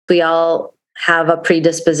 We all have a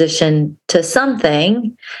predisposition to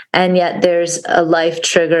something, and yet there's a life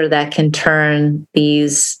trigger that can turn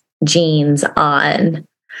these genes on.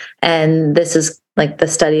 And this is like the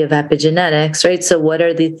study of epigenetics, right? So what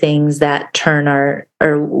are the things that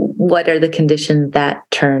what are the conditions that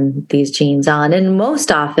turn these genes on? And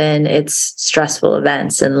most often it's stressful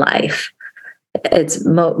events in life.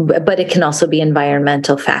 But it can also be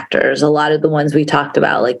environmental factors. A lot of the ones we talked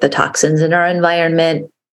about, like the toxins in our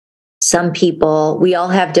environment. Some people, we all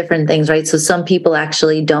have different things, right? So some people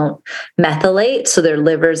actually don't methylate, so their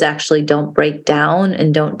livers actually don't break down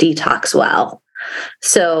and don't detox well.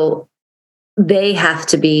 So they have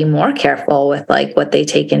to be more careful with like what they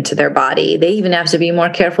take into their body. They even have to be more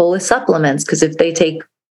careful with supplements, because if they take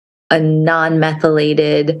a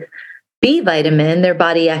non-methylated B vitamin, their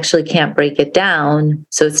body actually can't break it down.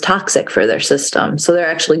 So it's toxic for their system. So they're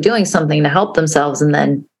actually doing something to help themselves, and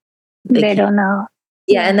then they don't know.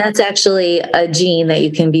 Yeah, and that's actually a gene that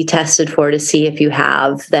you can be tested for to see if you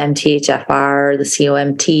have the MTHFR, the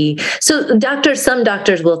COMT. So some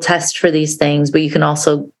doctors will test for these things, but you can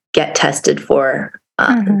also get tested for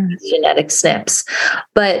genetic SNPs.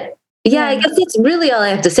 But I guess that's really all I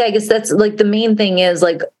have to say. I guess that's like the main thing is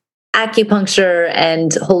like acupuncture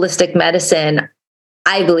and holistic medicine.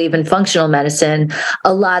 I believe in functional medicine.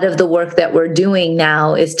 A lot of the work that we're doing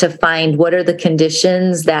now is to find what are the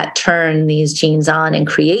conditions that turn these genes on and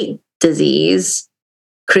create disease,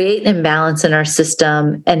 create an imbalance in our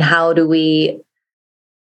system, and how do we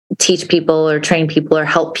teach people or train people or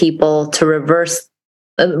help people to reverse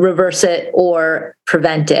it or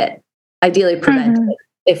prevent it. Ideally prevent it.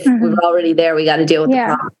 If we're already there, we got to deal with the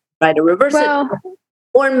problem. Try to reverse it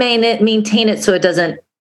or maintain it so it doesn't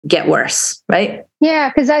get worse, right? Yeah,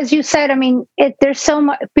 because as you said, I mean, there's so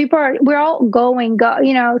much. We're all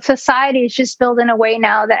society is just built in a way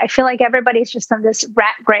now that I feel like everybody's just on this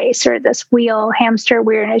rat race or this hamster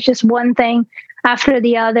wheel, and it's just one thing after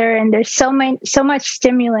the other. And there's so much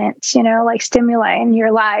stimulants, like stimuli in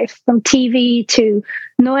your life, from TV to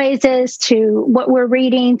noises to what we're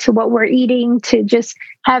reading to what we're eating to just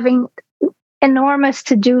having enormous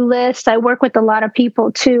to-do lists. I work with a lot of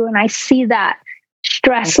people too, and I see that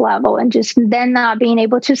stress level and just then not being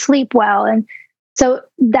able to sleep well. And so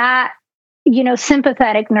that,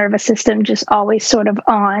 sympathetic nervous system just always sort of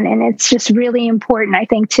on. And it's just really important, I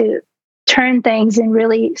think, to turn things and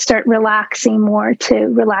really start relaxing more to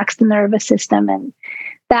relax the nervous system. And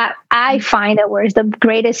that I find that where the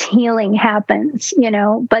greatest healing happens,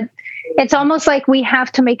 but it's almost like we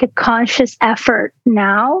have to make a conscious effort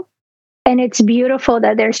now. And it's beautiful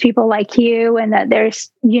that there's people like you and that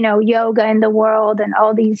there's, yoga in the world and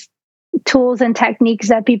all these tools and techniques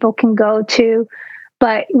that people can go to.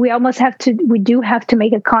 But we do have to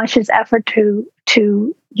make a conscious effort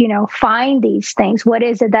to find these things. What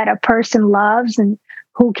is it that a person loves and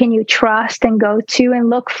who can you trust and go to, and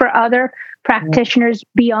look for other practitioners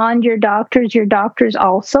beyond your doctors. Your doctors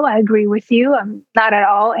also, I agree with you. I'm not at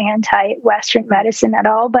all anti-Western medicine at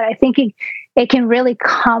all, but I think it can really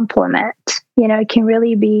complement, it can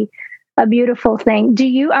really be a beautiful thing.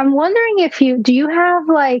 I'm wondering do you have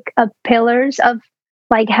like a pillars of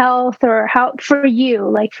like health or how for you,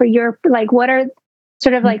 like for your, like what are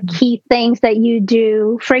sort of like key things that you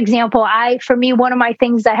do? For example, for me, one of my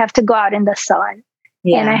things, I have to go out in the sun.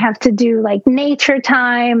 Yeah. And I have to do like nature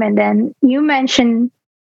time. And then you mentioned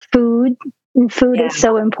food, and food is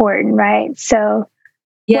so important, right? So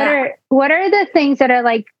what are the things that are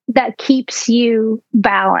like, that keeps you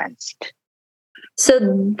balanced? So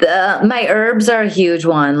my herbs are a huge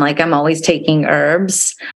one. Like I'm always taking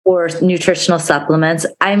herbs or nutritional supplements.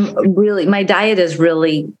 My diet is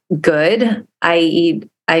really good.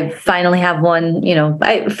 I finally have one,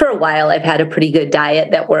 for a while I've had a pretty good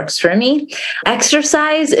diet that works for me.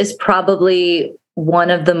 Exercise is probably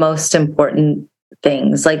one of the most important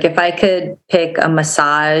things. Like if I could pick a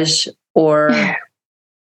massage or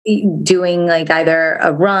doing like either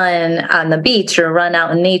a run on the beach or run out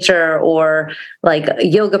in nature or like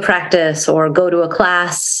yoga practice or go to a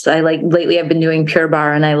class. Lately I've been doing Pure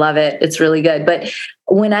Barre and I love it. It's really good. But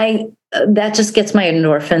that just gets my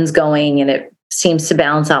endorphins going and it seems to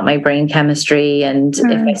balance out my brain chemistry. And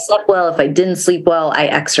if I slept well, if I didn't sleep well, I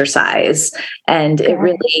exercise and it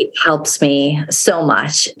really helps me so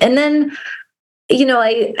much. And then,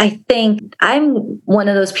 I think I'm one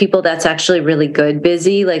of those people that's actually really good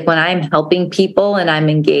busy. Like when I'm helping people and I'm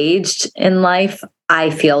engaged in life, I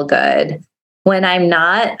feel good. When I'm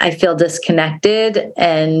not, I feel disconnected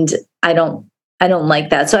and I don't like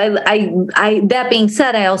that. So I that being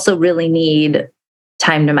said, I also really need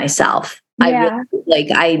time to myself. Yeah.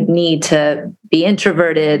 I need to be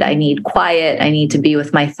introverted. I need quiet. I need to be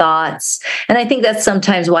with my thoughts. And I think that's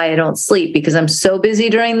sometimes why I don't sleep, because I'm so busy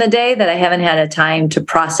during the day that I haven't had a time to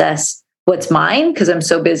process what's mine because I'm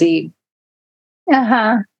so busy.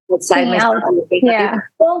 Outside myself. Yeah.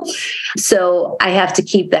 So I have to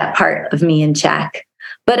keep that part of me in check.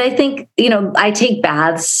 But I think, I take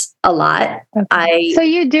baths a lot. Okay. So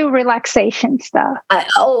you do relaxation stuff?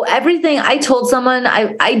 Everything. I told someone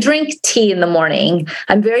I drink tea in the morning.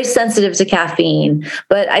 I'm very sensitive to caffeine.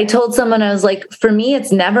 But I told someone, I was like, for me,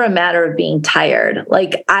 it's never a matter of being tired.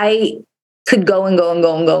 Like I could go and go and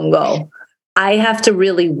go and go and go. I have to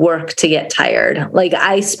really work to get tired. Like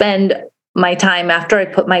I spend my time after I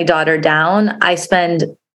put my daughter down, I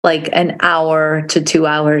spend like an hour to 2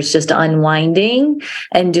 hours just unwinding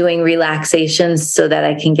and doing relaxations so that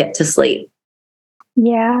I can get to sleep.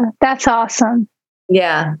 Yeah, that's awesome.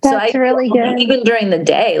 Yeah. That's really good. Even during the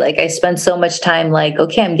day, like I spend so much time like,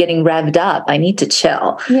 okay, I'm getting revved up. I need to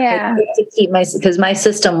chill. Yeah. Like, to keep because my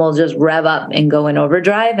system will just rev up and go in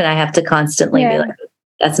overdrive and I have to constantly be like,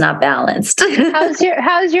 that's not balanced. How's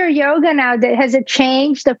your yoga now? Has it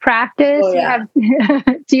changed the practice? Oh, yeah.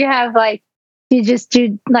 Do you have like, do you just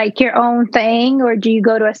do like your own thing or do you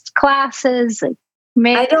go to classes?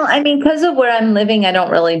 Because of where I'm living, I don't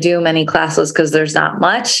really do many classes because there's not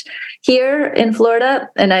much here in Florida.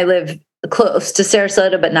 And I live close to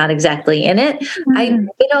Sarasota, but not exactly in it.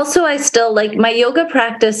 I still like my yoga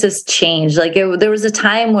practice has changed. Like there was a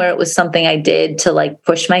time where it was something I did to like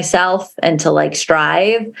push myself and to like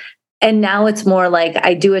strive. And now it's more like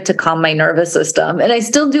I do it to calm my nervous system. And I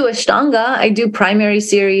still do Ashtanga. I do primary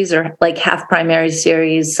series or like half primary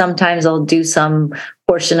series. Sometimes I'll do some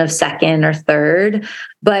portion of second or third.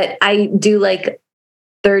 But I do like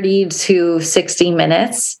 30 to 60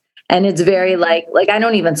 minutes. And it's very like I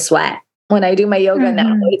don't even sweat when I do my yoga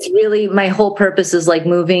now. It's really, my whole purpose is like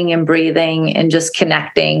moving and breathing and just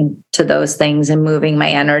connecting to those things and moving my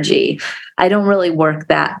energy. I don't really work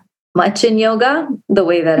that much in yoga the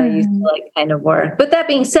way that I used to like kind of work. But that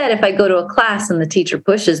being said, if I go to a class and the teacher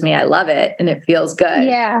pushes me, I love it and it feels good.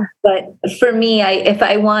 Yeah. But for me, if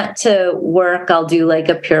I want to work, I'll do like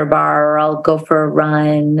a Pure Barre or I'll go for a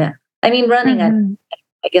run. I mean, running,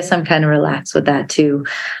 I guess I'm kind of relaxed with that too.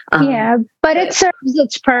 But it serves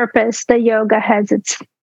its purpose. The yoga has its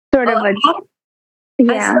sort of I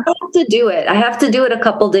have to do it. I have to do it a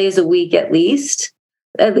couple days a week at least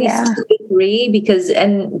 2 to 3, because,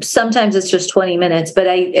 and sometimes it's just 20 minutes, but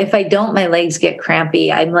if I don't, my legs get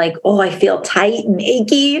crampy. I'm like, oh, I feel tight and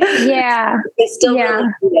achy. Yeah. I still really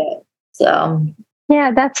do it. So.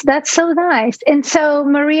 Yeah, that's so nice. And so,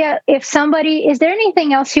 Maria, if somebody, is there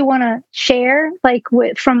anything else you want to share, like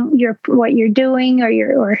from what you're doing or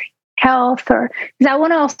your health, or because I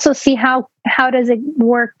want to also see how does it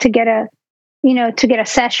work to get a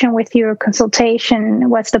session with your consultation?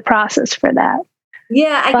 What's the process for that?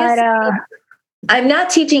 Yeah, I guess I'm not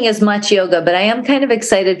teaching as much yoga, but I am kind of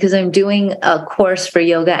excited because I'm doing a course for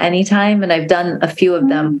Yoga Anytime, and I've done a few of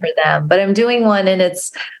them for them. But I'm doing one, and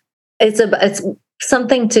it's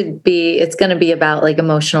something it's going to be about like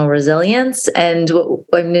emotional resilience. And I'm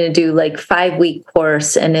going to do like 5-week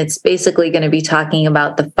course. And it's basically going to be talking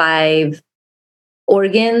about the 5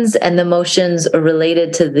 organs and the emotions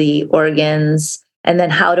related to the organs, and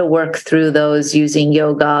then how to work through those using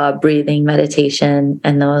yoga, breathing, meditation,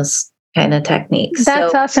 and those kind of techniques.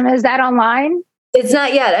 That's awesome. Is that online? It's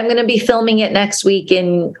not yet. I'm going to be filming it next week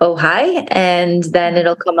in Ojai, and then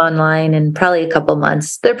it'll come online in probably a couple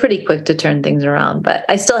months. They're pretty quick to turn things around, but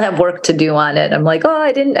I still have work to do on it. I'm like,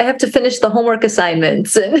 I have to finish the homework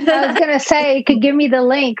assignments. I was going to say, you could give me the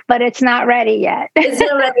link, but it's not ready yet. It's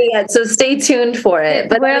not ready yet. So stay tuned for it.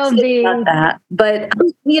 But will be. That. But,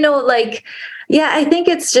 I think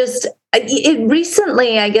it's just,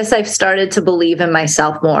 recently, I guess I've started to believe in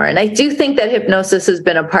myself more. And I do think that hypnosis has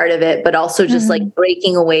been a part of it, but also just like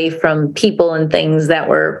breaking away from people and things that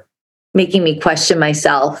were making me question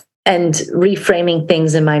myself and reframing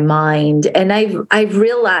things in my mind. And I've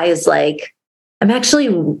realized like,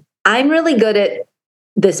 I'm really good at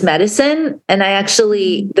this medicine. And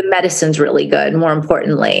the medicine's really good, more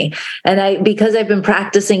importantly. And because I've been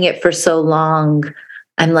practicing it for so long,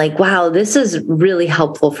 I'm like, wow, this is really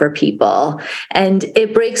helpful for people. And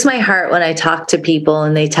it breaks my heart when I talk to people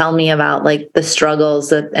and they tell me about like the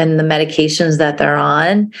struggles and the medications that they're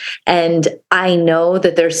on. And I know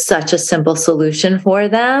that there's such a simple solution for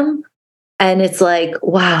them. And it's like,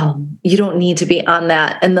 wow, you don't need to be on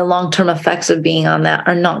that. And the long-term effects of being on that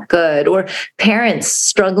are not good. Or parents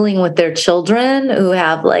struggling with their children who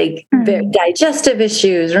have like digestive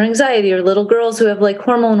issues or anxiety, or little girls who have like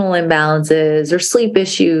hormonal imbalances or sleep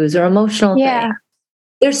issues or emotional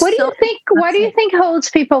things. What do you think holds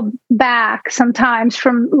people back sometimes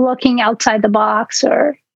from looking outside the box?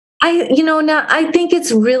 Or I think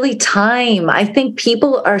it's really time. I think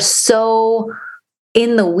people are so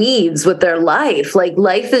in the weeds with their life. Like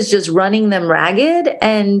life is just running them ragged.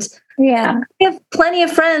 And I have plenty of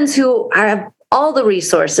friends who have all the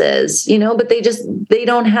resources, but they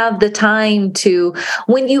don't have the time to,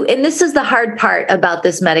 and this is the hard part about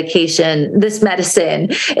this medicine, is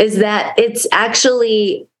that it's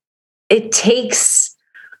actually, it takes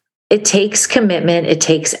commitment. It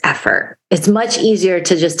takes effort. It's much easier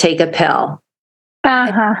to just take a pill.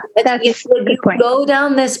 That's if you go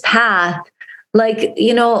down this path, like,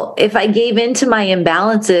 if I gave into my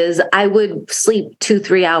imbalances, I would sleep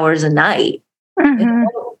 2-3 hours a night,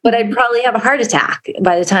 but I'd probably have a heart attack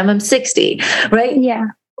by the time I'm 60, right? Yeah.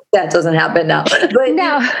 That doesn't happen now. But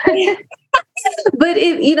no. But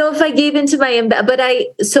if I gave into my,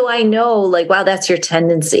 so I know like, wow, that's your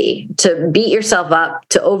tendency to beat yourself up,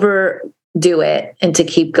 to overdo it, and to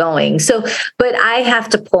keep going. So, but I have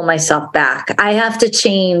to pull myself back. I have to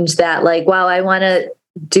change that. Like, wow, I want to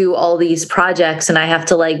do all these projects, and I have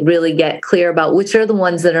to like really get clear about which are the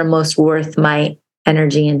ones that are most worth my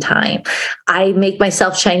energy and time. I make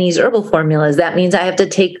myself Chinese herbal formulas. That means I have to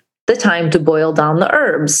take the time to boil down the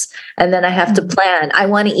herbs, and then I have to plan. I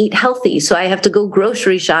want to eat healthy, so I have to go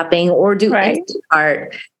grocery shopping or do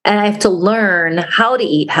Instacart, and I have to learn how to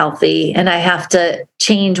eat healthy, and I have to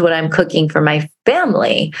change what I'm cooking for my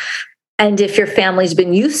family. And if your family's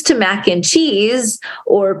been used to mac and cheese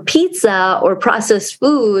or pizza or processed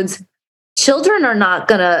foods, children are not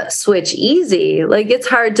going to switch easy. Like it's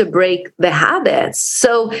hard to break the habits.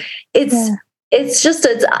 So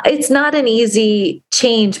it's not an easy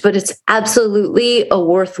change, but it's absolutely a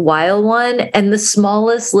worthwhile one. And the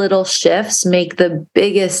smallest little shifts make the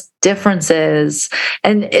biggest differences.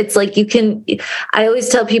 And it's like I always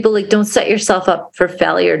tell people, like, don't set yourself up for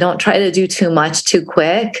failure. Don't try to do too much too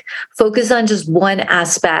quick. Focus on just one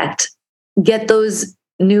aspect. Get those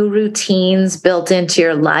new routines built into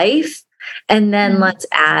your life. And then let's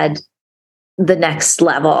add the next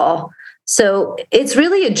level. So it's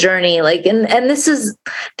really a journey, like, and this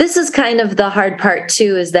is kind of the hard part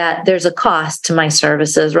too, is that there's a cost to my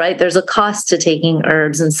services, right? There's a cost to taking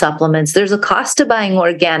herbs and supplements. There's a cost to buying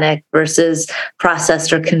organic versus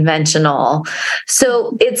processed or conventional.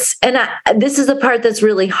 So this is the part that's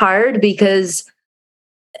really hard, because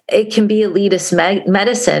it can be elitist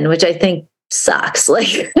medicine, which I think sucks. Like,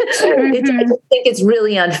 I just think it's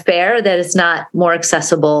really unfair that it's not more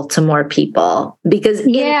accessible to more people, because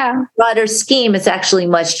in a broader scheme, it's actually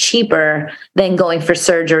much cheaper than going for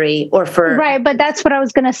surgery or for. Right. But that's what I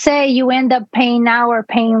was going to say. You end up paying now or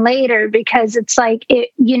paying later, because it's like,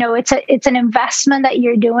 it's an investment that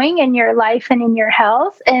you're doing in your life and in your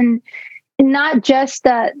health. And not just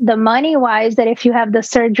the money wise, that if you have the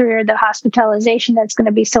surgery or the hospitalization, that's going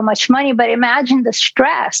to be so much money, but imagine the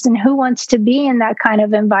stress, and who wants to be in that kind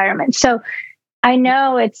of environment. So I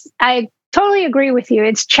know I totally agree with you.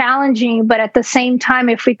 It's challenging, but at the same time,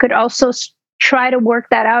 if we could also try to work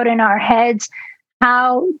that out in our heads,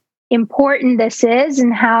 how important this is,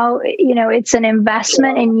 and how, it's an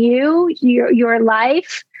investment in your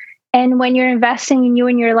life. And when you're investing in you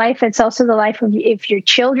and your life, it's also the life of your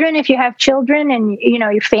children, if you have children, and,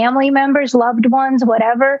 your family members, loved ones,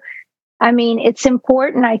 whatever. I mean, it's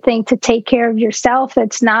important, I think, to take care of yourself.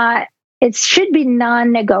 It should be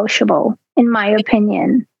non-negotiable, in my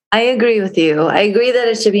opinion. I agree with you. I agree that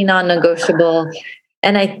it should be non-negotiable.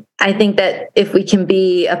 And I think that if we can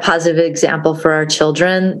be a positive example for our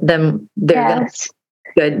children, then they're going to.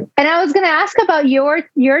 Good. And I was going to ask about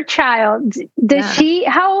your child.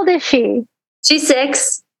 How old is she? She's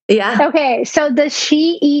 6. Yeah. Okay. So does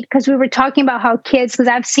she eat, because we were talking about how kids, because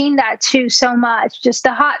I've seen that too so much, just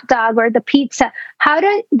the hot dog or the pizza. How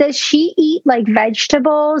does she eat, like,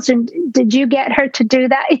 vegetables? And did you get her to do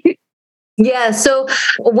that? Yeah. So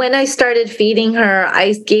when I started feeding her,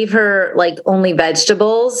 I gave her like only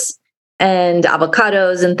vegetables and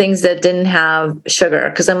avocados and things that didn't have sugar.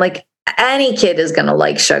 Because I'm like, any kid is going to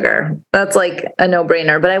like sugar. That's like a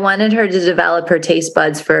no-brainer. But I wanted her to develop her taste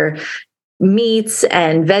buds for meats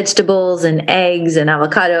and vegetables and eggs and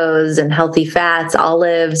avocados and healthy fats,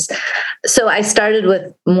 olives. So I started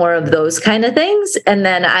with more of those kind of things. And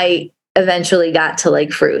then I eventually got to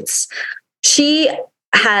like fruits. She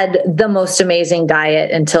had the most amazing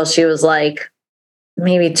diet until she was like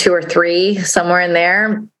maybe 2 or 3, somewhere in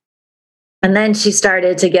there. And then she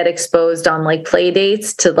started to get exposed on like play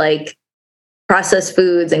dates to like processed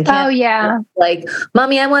foods and like,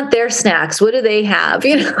 Mommy, I want their snacks. What do they have?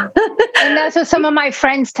 And that's what some of my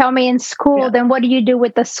friends tell me in school. Yeah. Then what do you do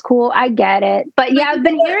with the school? I get it. But yeah, I've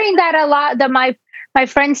been hearing that a lot, that my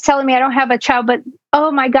friends telling me I don't have a child, but oh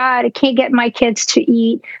my God, I can't get my kids to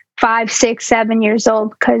eat 5, 6, 7 years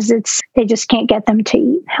old, because they just can't get them to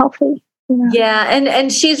eat healthy. Yeah.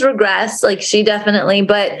 And she's regressed, like she definitely,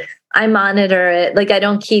 but I monitor it. Like, I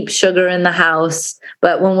don't keep sugar in the house,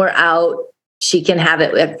 but when we're out, she can have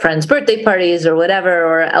it at friends' birthday parties or whatever,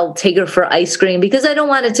 or I'll take her for ice cream, because I don't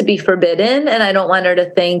want it to be forbidden. And I don't want her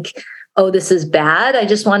to think, oh, this is bad. I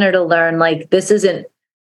just want her to learn, like, this isn't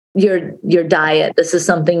your diet. This is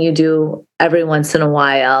something you do every once in a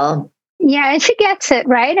while. Yeah. And she gets it,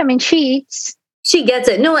 right? I mean, she eats. She gets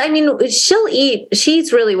it. No, I mean, she'll eat. She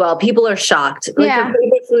eats really well. People are shocked. Like, her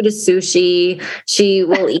favorite food is sushi. She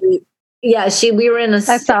will eat. Yeah. We were in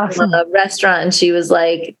a restaurant, and she was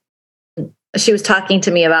talking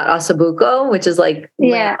to me about ossobuco, which is like,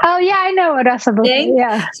 yeah. Oh yeah. I know what ossobuco is.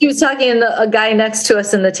 Yeah. She was talking, and a guy next to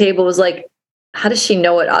us in the table was like, how does she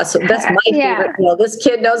know what ossobuco? That's my favorite meal. This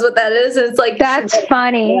kid knows what that is. And it's like, that's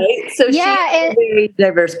funny. Right? So she has a very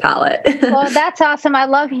diverse palate. Well, that's awesome. I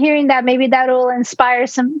love hearing that. Maybe that will inspire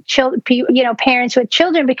some parents with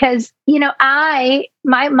children, because,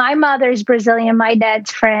 my mother's Brazilian, my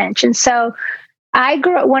dad's French. And so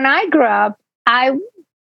when I grew up,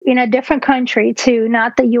 in a different country too,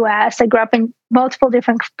 not the US. I grew up in multiple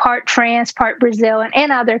different part France, part Brazil,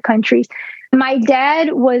 and other countries. My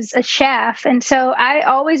dad was a chef. And so I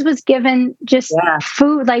always was given just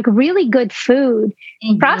food, like really good food.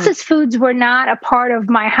 Mm-hmm. Processed foods were not a part of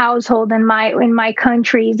my household in my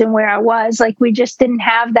countries and where I was. Like, we just didn't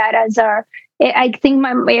have that as I think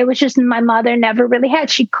it was just my mother never really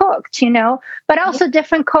had. She cooked, but also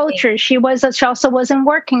different cultures. She also wasn't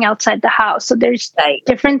working outside the house. So there's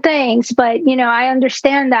different things. But, I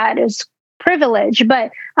understand that as privilege,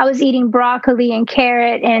 but I was eating broccoli and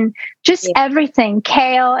carrot and just everything,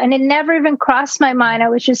 kale. And it never even crossed my mind. I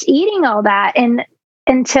was just eating all that. And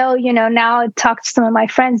until, now I talk to some of my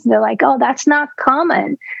friends and they're like, oh, that's not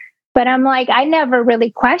common. But I'm like, I never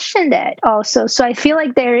really questioned it also. So I feel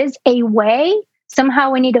like there is a way.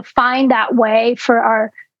 Somehow we need to find that way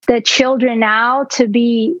for the children now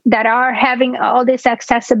that are having all this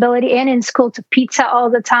accessibility and in school to pizza all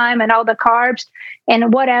the time and all the carbs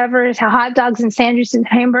and whatever, to hot dogs and sandwiches and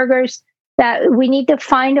hamburgers, that we need to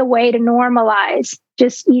find a way to normalize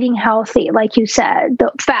just eating healthy, like you said, the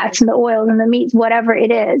fats and the oils and the meats, whatever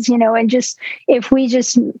it is, and just,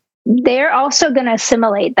 they're also going to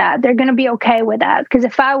assimilate that. They're going to be okay with that. Because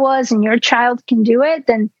if I was and your child can do it,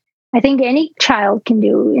 then I think any child can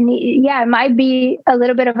do. And it might be a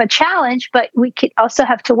little bit of a challenge, but we could also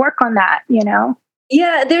have to work on that,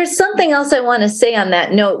 Yeah, there's something else I want to say on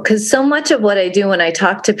that note, because so much of what I do when I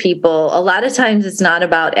talk to people, a lot of times it's not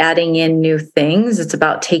about adding in new things. It's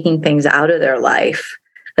about taking things out of their life.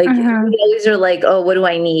 Like we always are like, oh, what do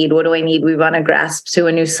I need? What do I need? We want to grasp to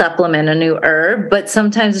a new supplement, a new herb. But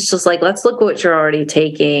sometimes it's just like, let's look at what you're already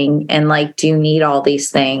taking. And like, do you need all these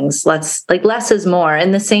things? Less is more.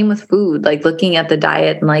 And the same with food, like looking at the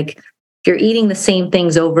diet and like, if you're eating the same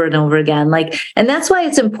things over and over again, and that's why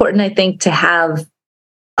it's important, I think, to have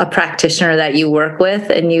a practitioner that you work with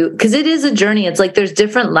because it is a journey. It's like, there's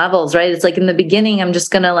different levels, right? It's like in the beginning, I'm just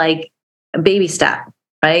going to like baby step,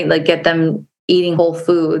 right? Like get them eating whole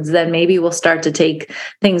foods. Then maybe we'll start to take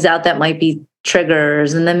things out that might be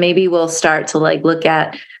triggers. And then maybe we'll start to like look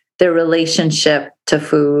at their relationship to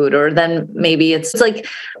food, or then maybe it's like,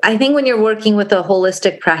 I think when you're working with a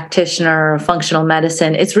holistic practitioner or functional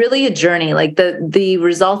medicine, it's really a journey. Like the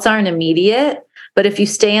results aren't immediate, but if you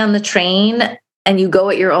stay on the train and you go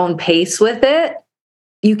at your own pace with it,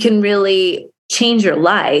 you can really change your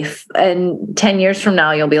life. And 10 years from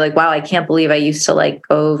now, you'll be like, wow, I can't believe I used to like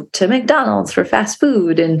go to McDonald's for fast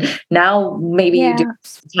food. And now maybe you do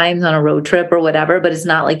times on a road trip or whatever, but it's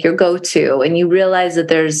not like your go-to. And you realize that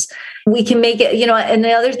we can make it, and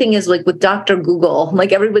the other thing is like with Dr. Google,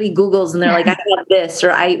 like everybody Googles and they're like, I have this,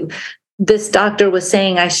 or this doctor was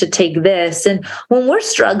saying I should take this. And when we're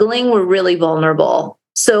struggling, we're really vulnerable.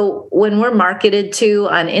 So when we're marketed to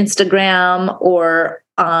on Instagram or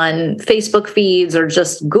on Facebook feeds or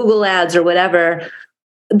just Google ads or whatever,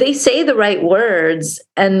 they say the right words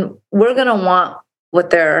and we're going to want what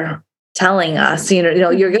they're telling us. You're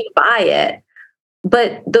going to buy it,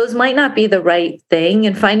 but those might not be the right thing.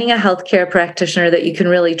 And finding a healthcare practitioner that you can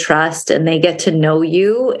really trust and they get to know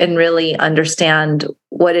you and really understand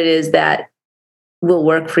what it is that will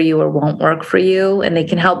work for you or won't work for you. And they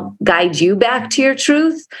can help guide you back to your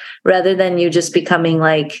truth rather than you just becoming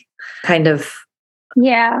like kind of.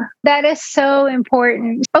 Yeah, that is so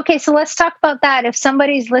important. Okay, so let's talk about that. If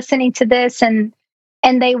somebody's listening to this and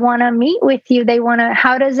they want to meet with you,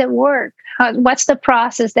 how does it work? What's the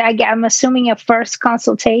process? I'm assuming a first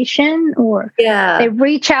consultation, or they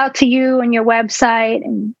reach out to you on your website.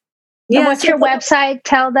 And what's your website?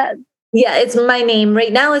 Tell that. Yeah, it's my name.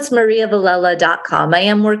 Right now it's mariavillella.com. I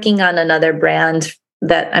am working on another brand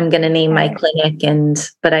that I'm going to name my clinic,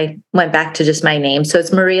 but I went back to just my name. So it's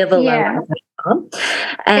mariavillella.com.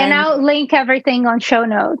 And I'll link everything on show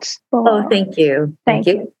notes below. Oh, thank you. Thank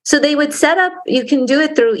you. So they would set up, you can do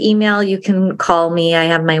it through email. You can call me. I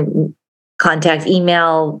have my contact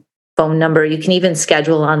email, phone number. You can even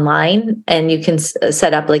schedule online and you can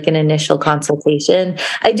set up like an initial consultation.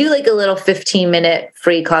 I do like a little 15-minute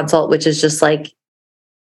free consult, which is just like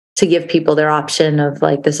to give people their option of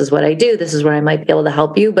like, this is what I do. This is where I might be able to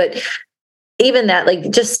help you. But even that,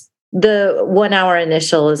 like just the 1 hour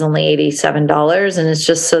initial is only $87. And it's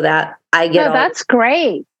just so that I get that's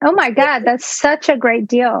great. Oh my God. That's such a great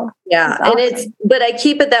deal. Yeah. And but I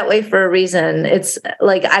keep it that way for a reason. It's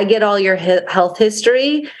like, I get all your health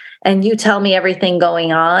history and you tell me everything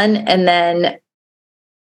going on. And then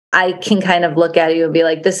I can kind of look at you and be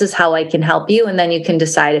like, this is how I can help you. And then you can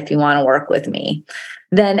decide if you want to work with me.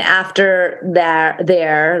 Then after that,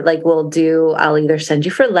 I'll either send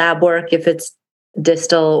you for lab work if it's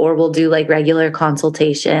distal, or we'll do like regular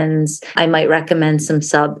consultations. I might recommend some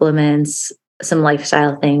supplements, some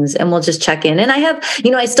lifestyle things, and we'll just check in. And I have,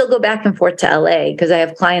 I still go back and forth to LA because I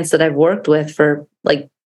have clients that I've worked with for like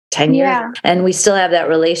 10 years and we still have that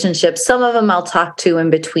relationship. Some of them I'll talk to in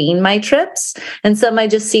between my trips and some I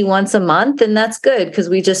just see once a month, and that's good because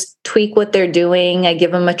we just tweak what they're doing. I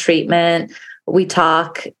give them a treatment. we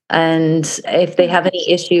talk. And if they have any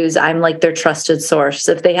issues, I'm like their trusted source.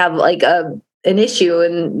 If they have like an issue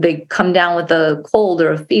and they come down with a cold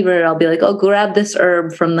or a fever, I'll be like, oh, grab this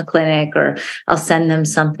herb from the clinic, or I'll send them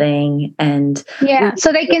something. And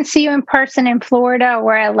so they can see you in person in Florida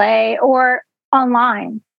or LA or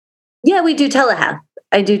online. Yeah, we do telehealth.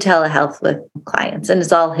 I do telehealth with clients, and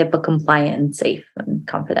it's all HIPAA compliant and safe and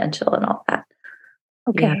confidential and all that.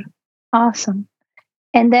 Okay. Yeah. Awesome.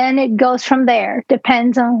 And then it goes from there.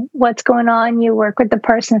 Depends on what's going on. You work with the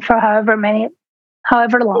person for however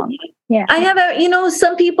long. Yeah. I have,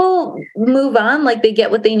 some people move on, like they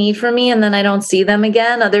get what they need from me and then I don't see them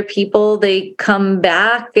again. Other people, they come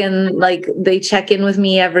back and like they check in with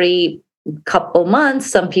me every couple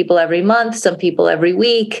months, some people every month, some people every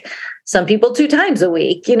week, some people 2 times a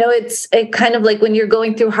week. It's kind of like when you're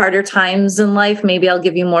going through harder times in life, maybe I'll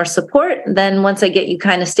give you more support. Then once I get you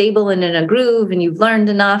kind of stable and in a groove and you've learned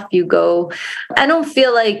enough, you go. I don't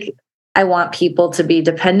feel like I want people to be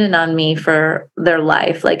dependent on me for their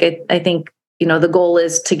life. Like I think, the goal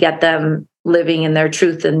is to get them living in their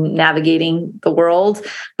truth and navigating the world.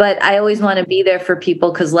 But I always want to be there for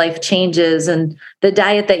people because life changes, and the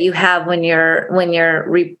diet that you have when you're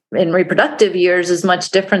in reproductive years is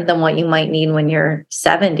much different than what you might need when you're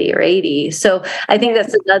 70 or 80. So I think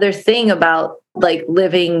that's another thing about like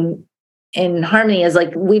living in harmony is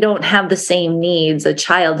like we don't have the same needs. A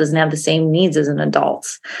child doesn't have the same needs as an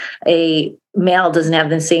adult. A male doesn't have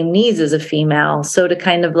the same needs as a female. So to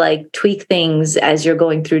kind of like tweak things as you're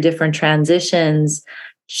going through different transitions,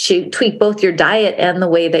 tweak both your diet and the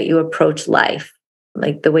way that you approach life,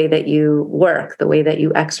 like the way that you work, the way that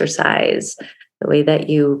you exercise, the way that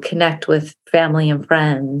you connect with family and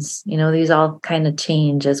friends. These all kind of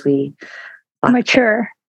change as we mature.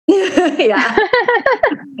 Yeah.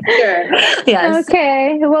 Sure. Yes.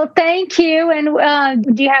 Okay. Well, thank you. And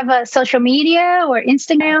do you have a social media or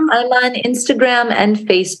Instagram? I'm on Instagram and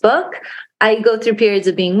Facebook. I go through periods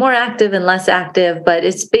of being more active and less active, but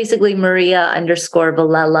it's basically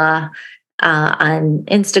Maria_Villella on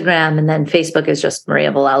Instagram. And then Facebook is just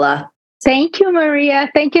Maria Villella. Thank you,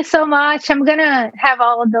 Maria. Thank you so much. I'm going to have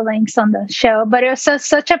all of the links on the show, but it was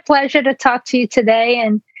such a pleasure to talk to you today.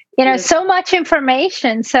 And so much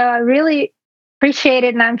information. So I really appreciate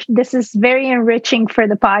it. And this is very enriching for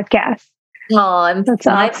the podcast. Oh, That's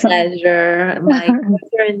my awesome. Pleasure. My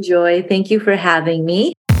pleasure and joy. Thank you for having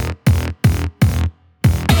me.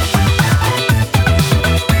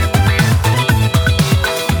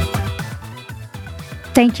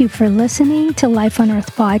 Thank you for listening to Life on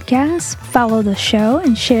Earth podcast. Follow the show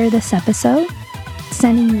and share this episode.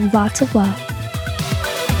 Sending you lots of love.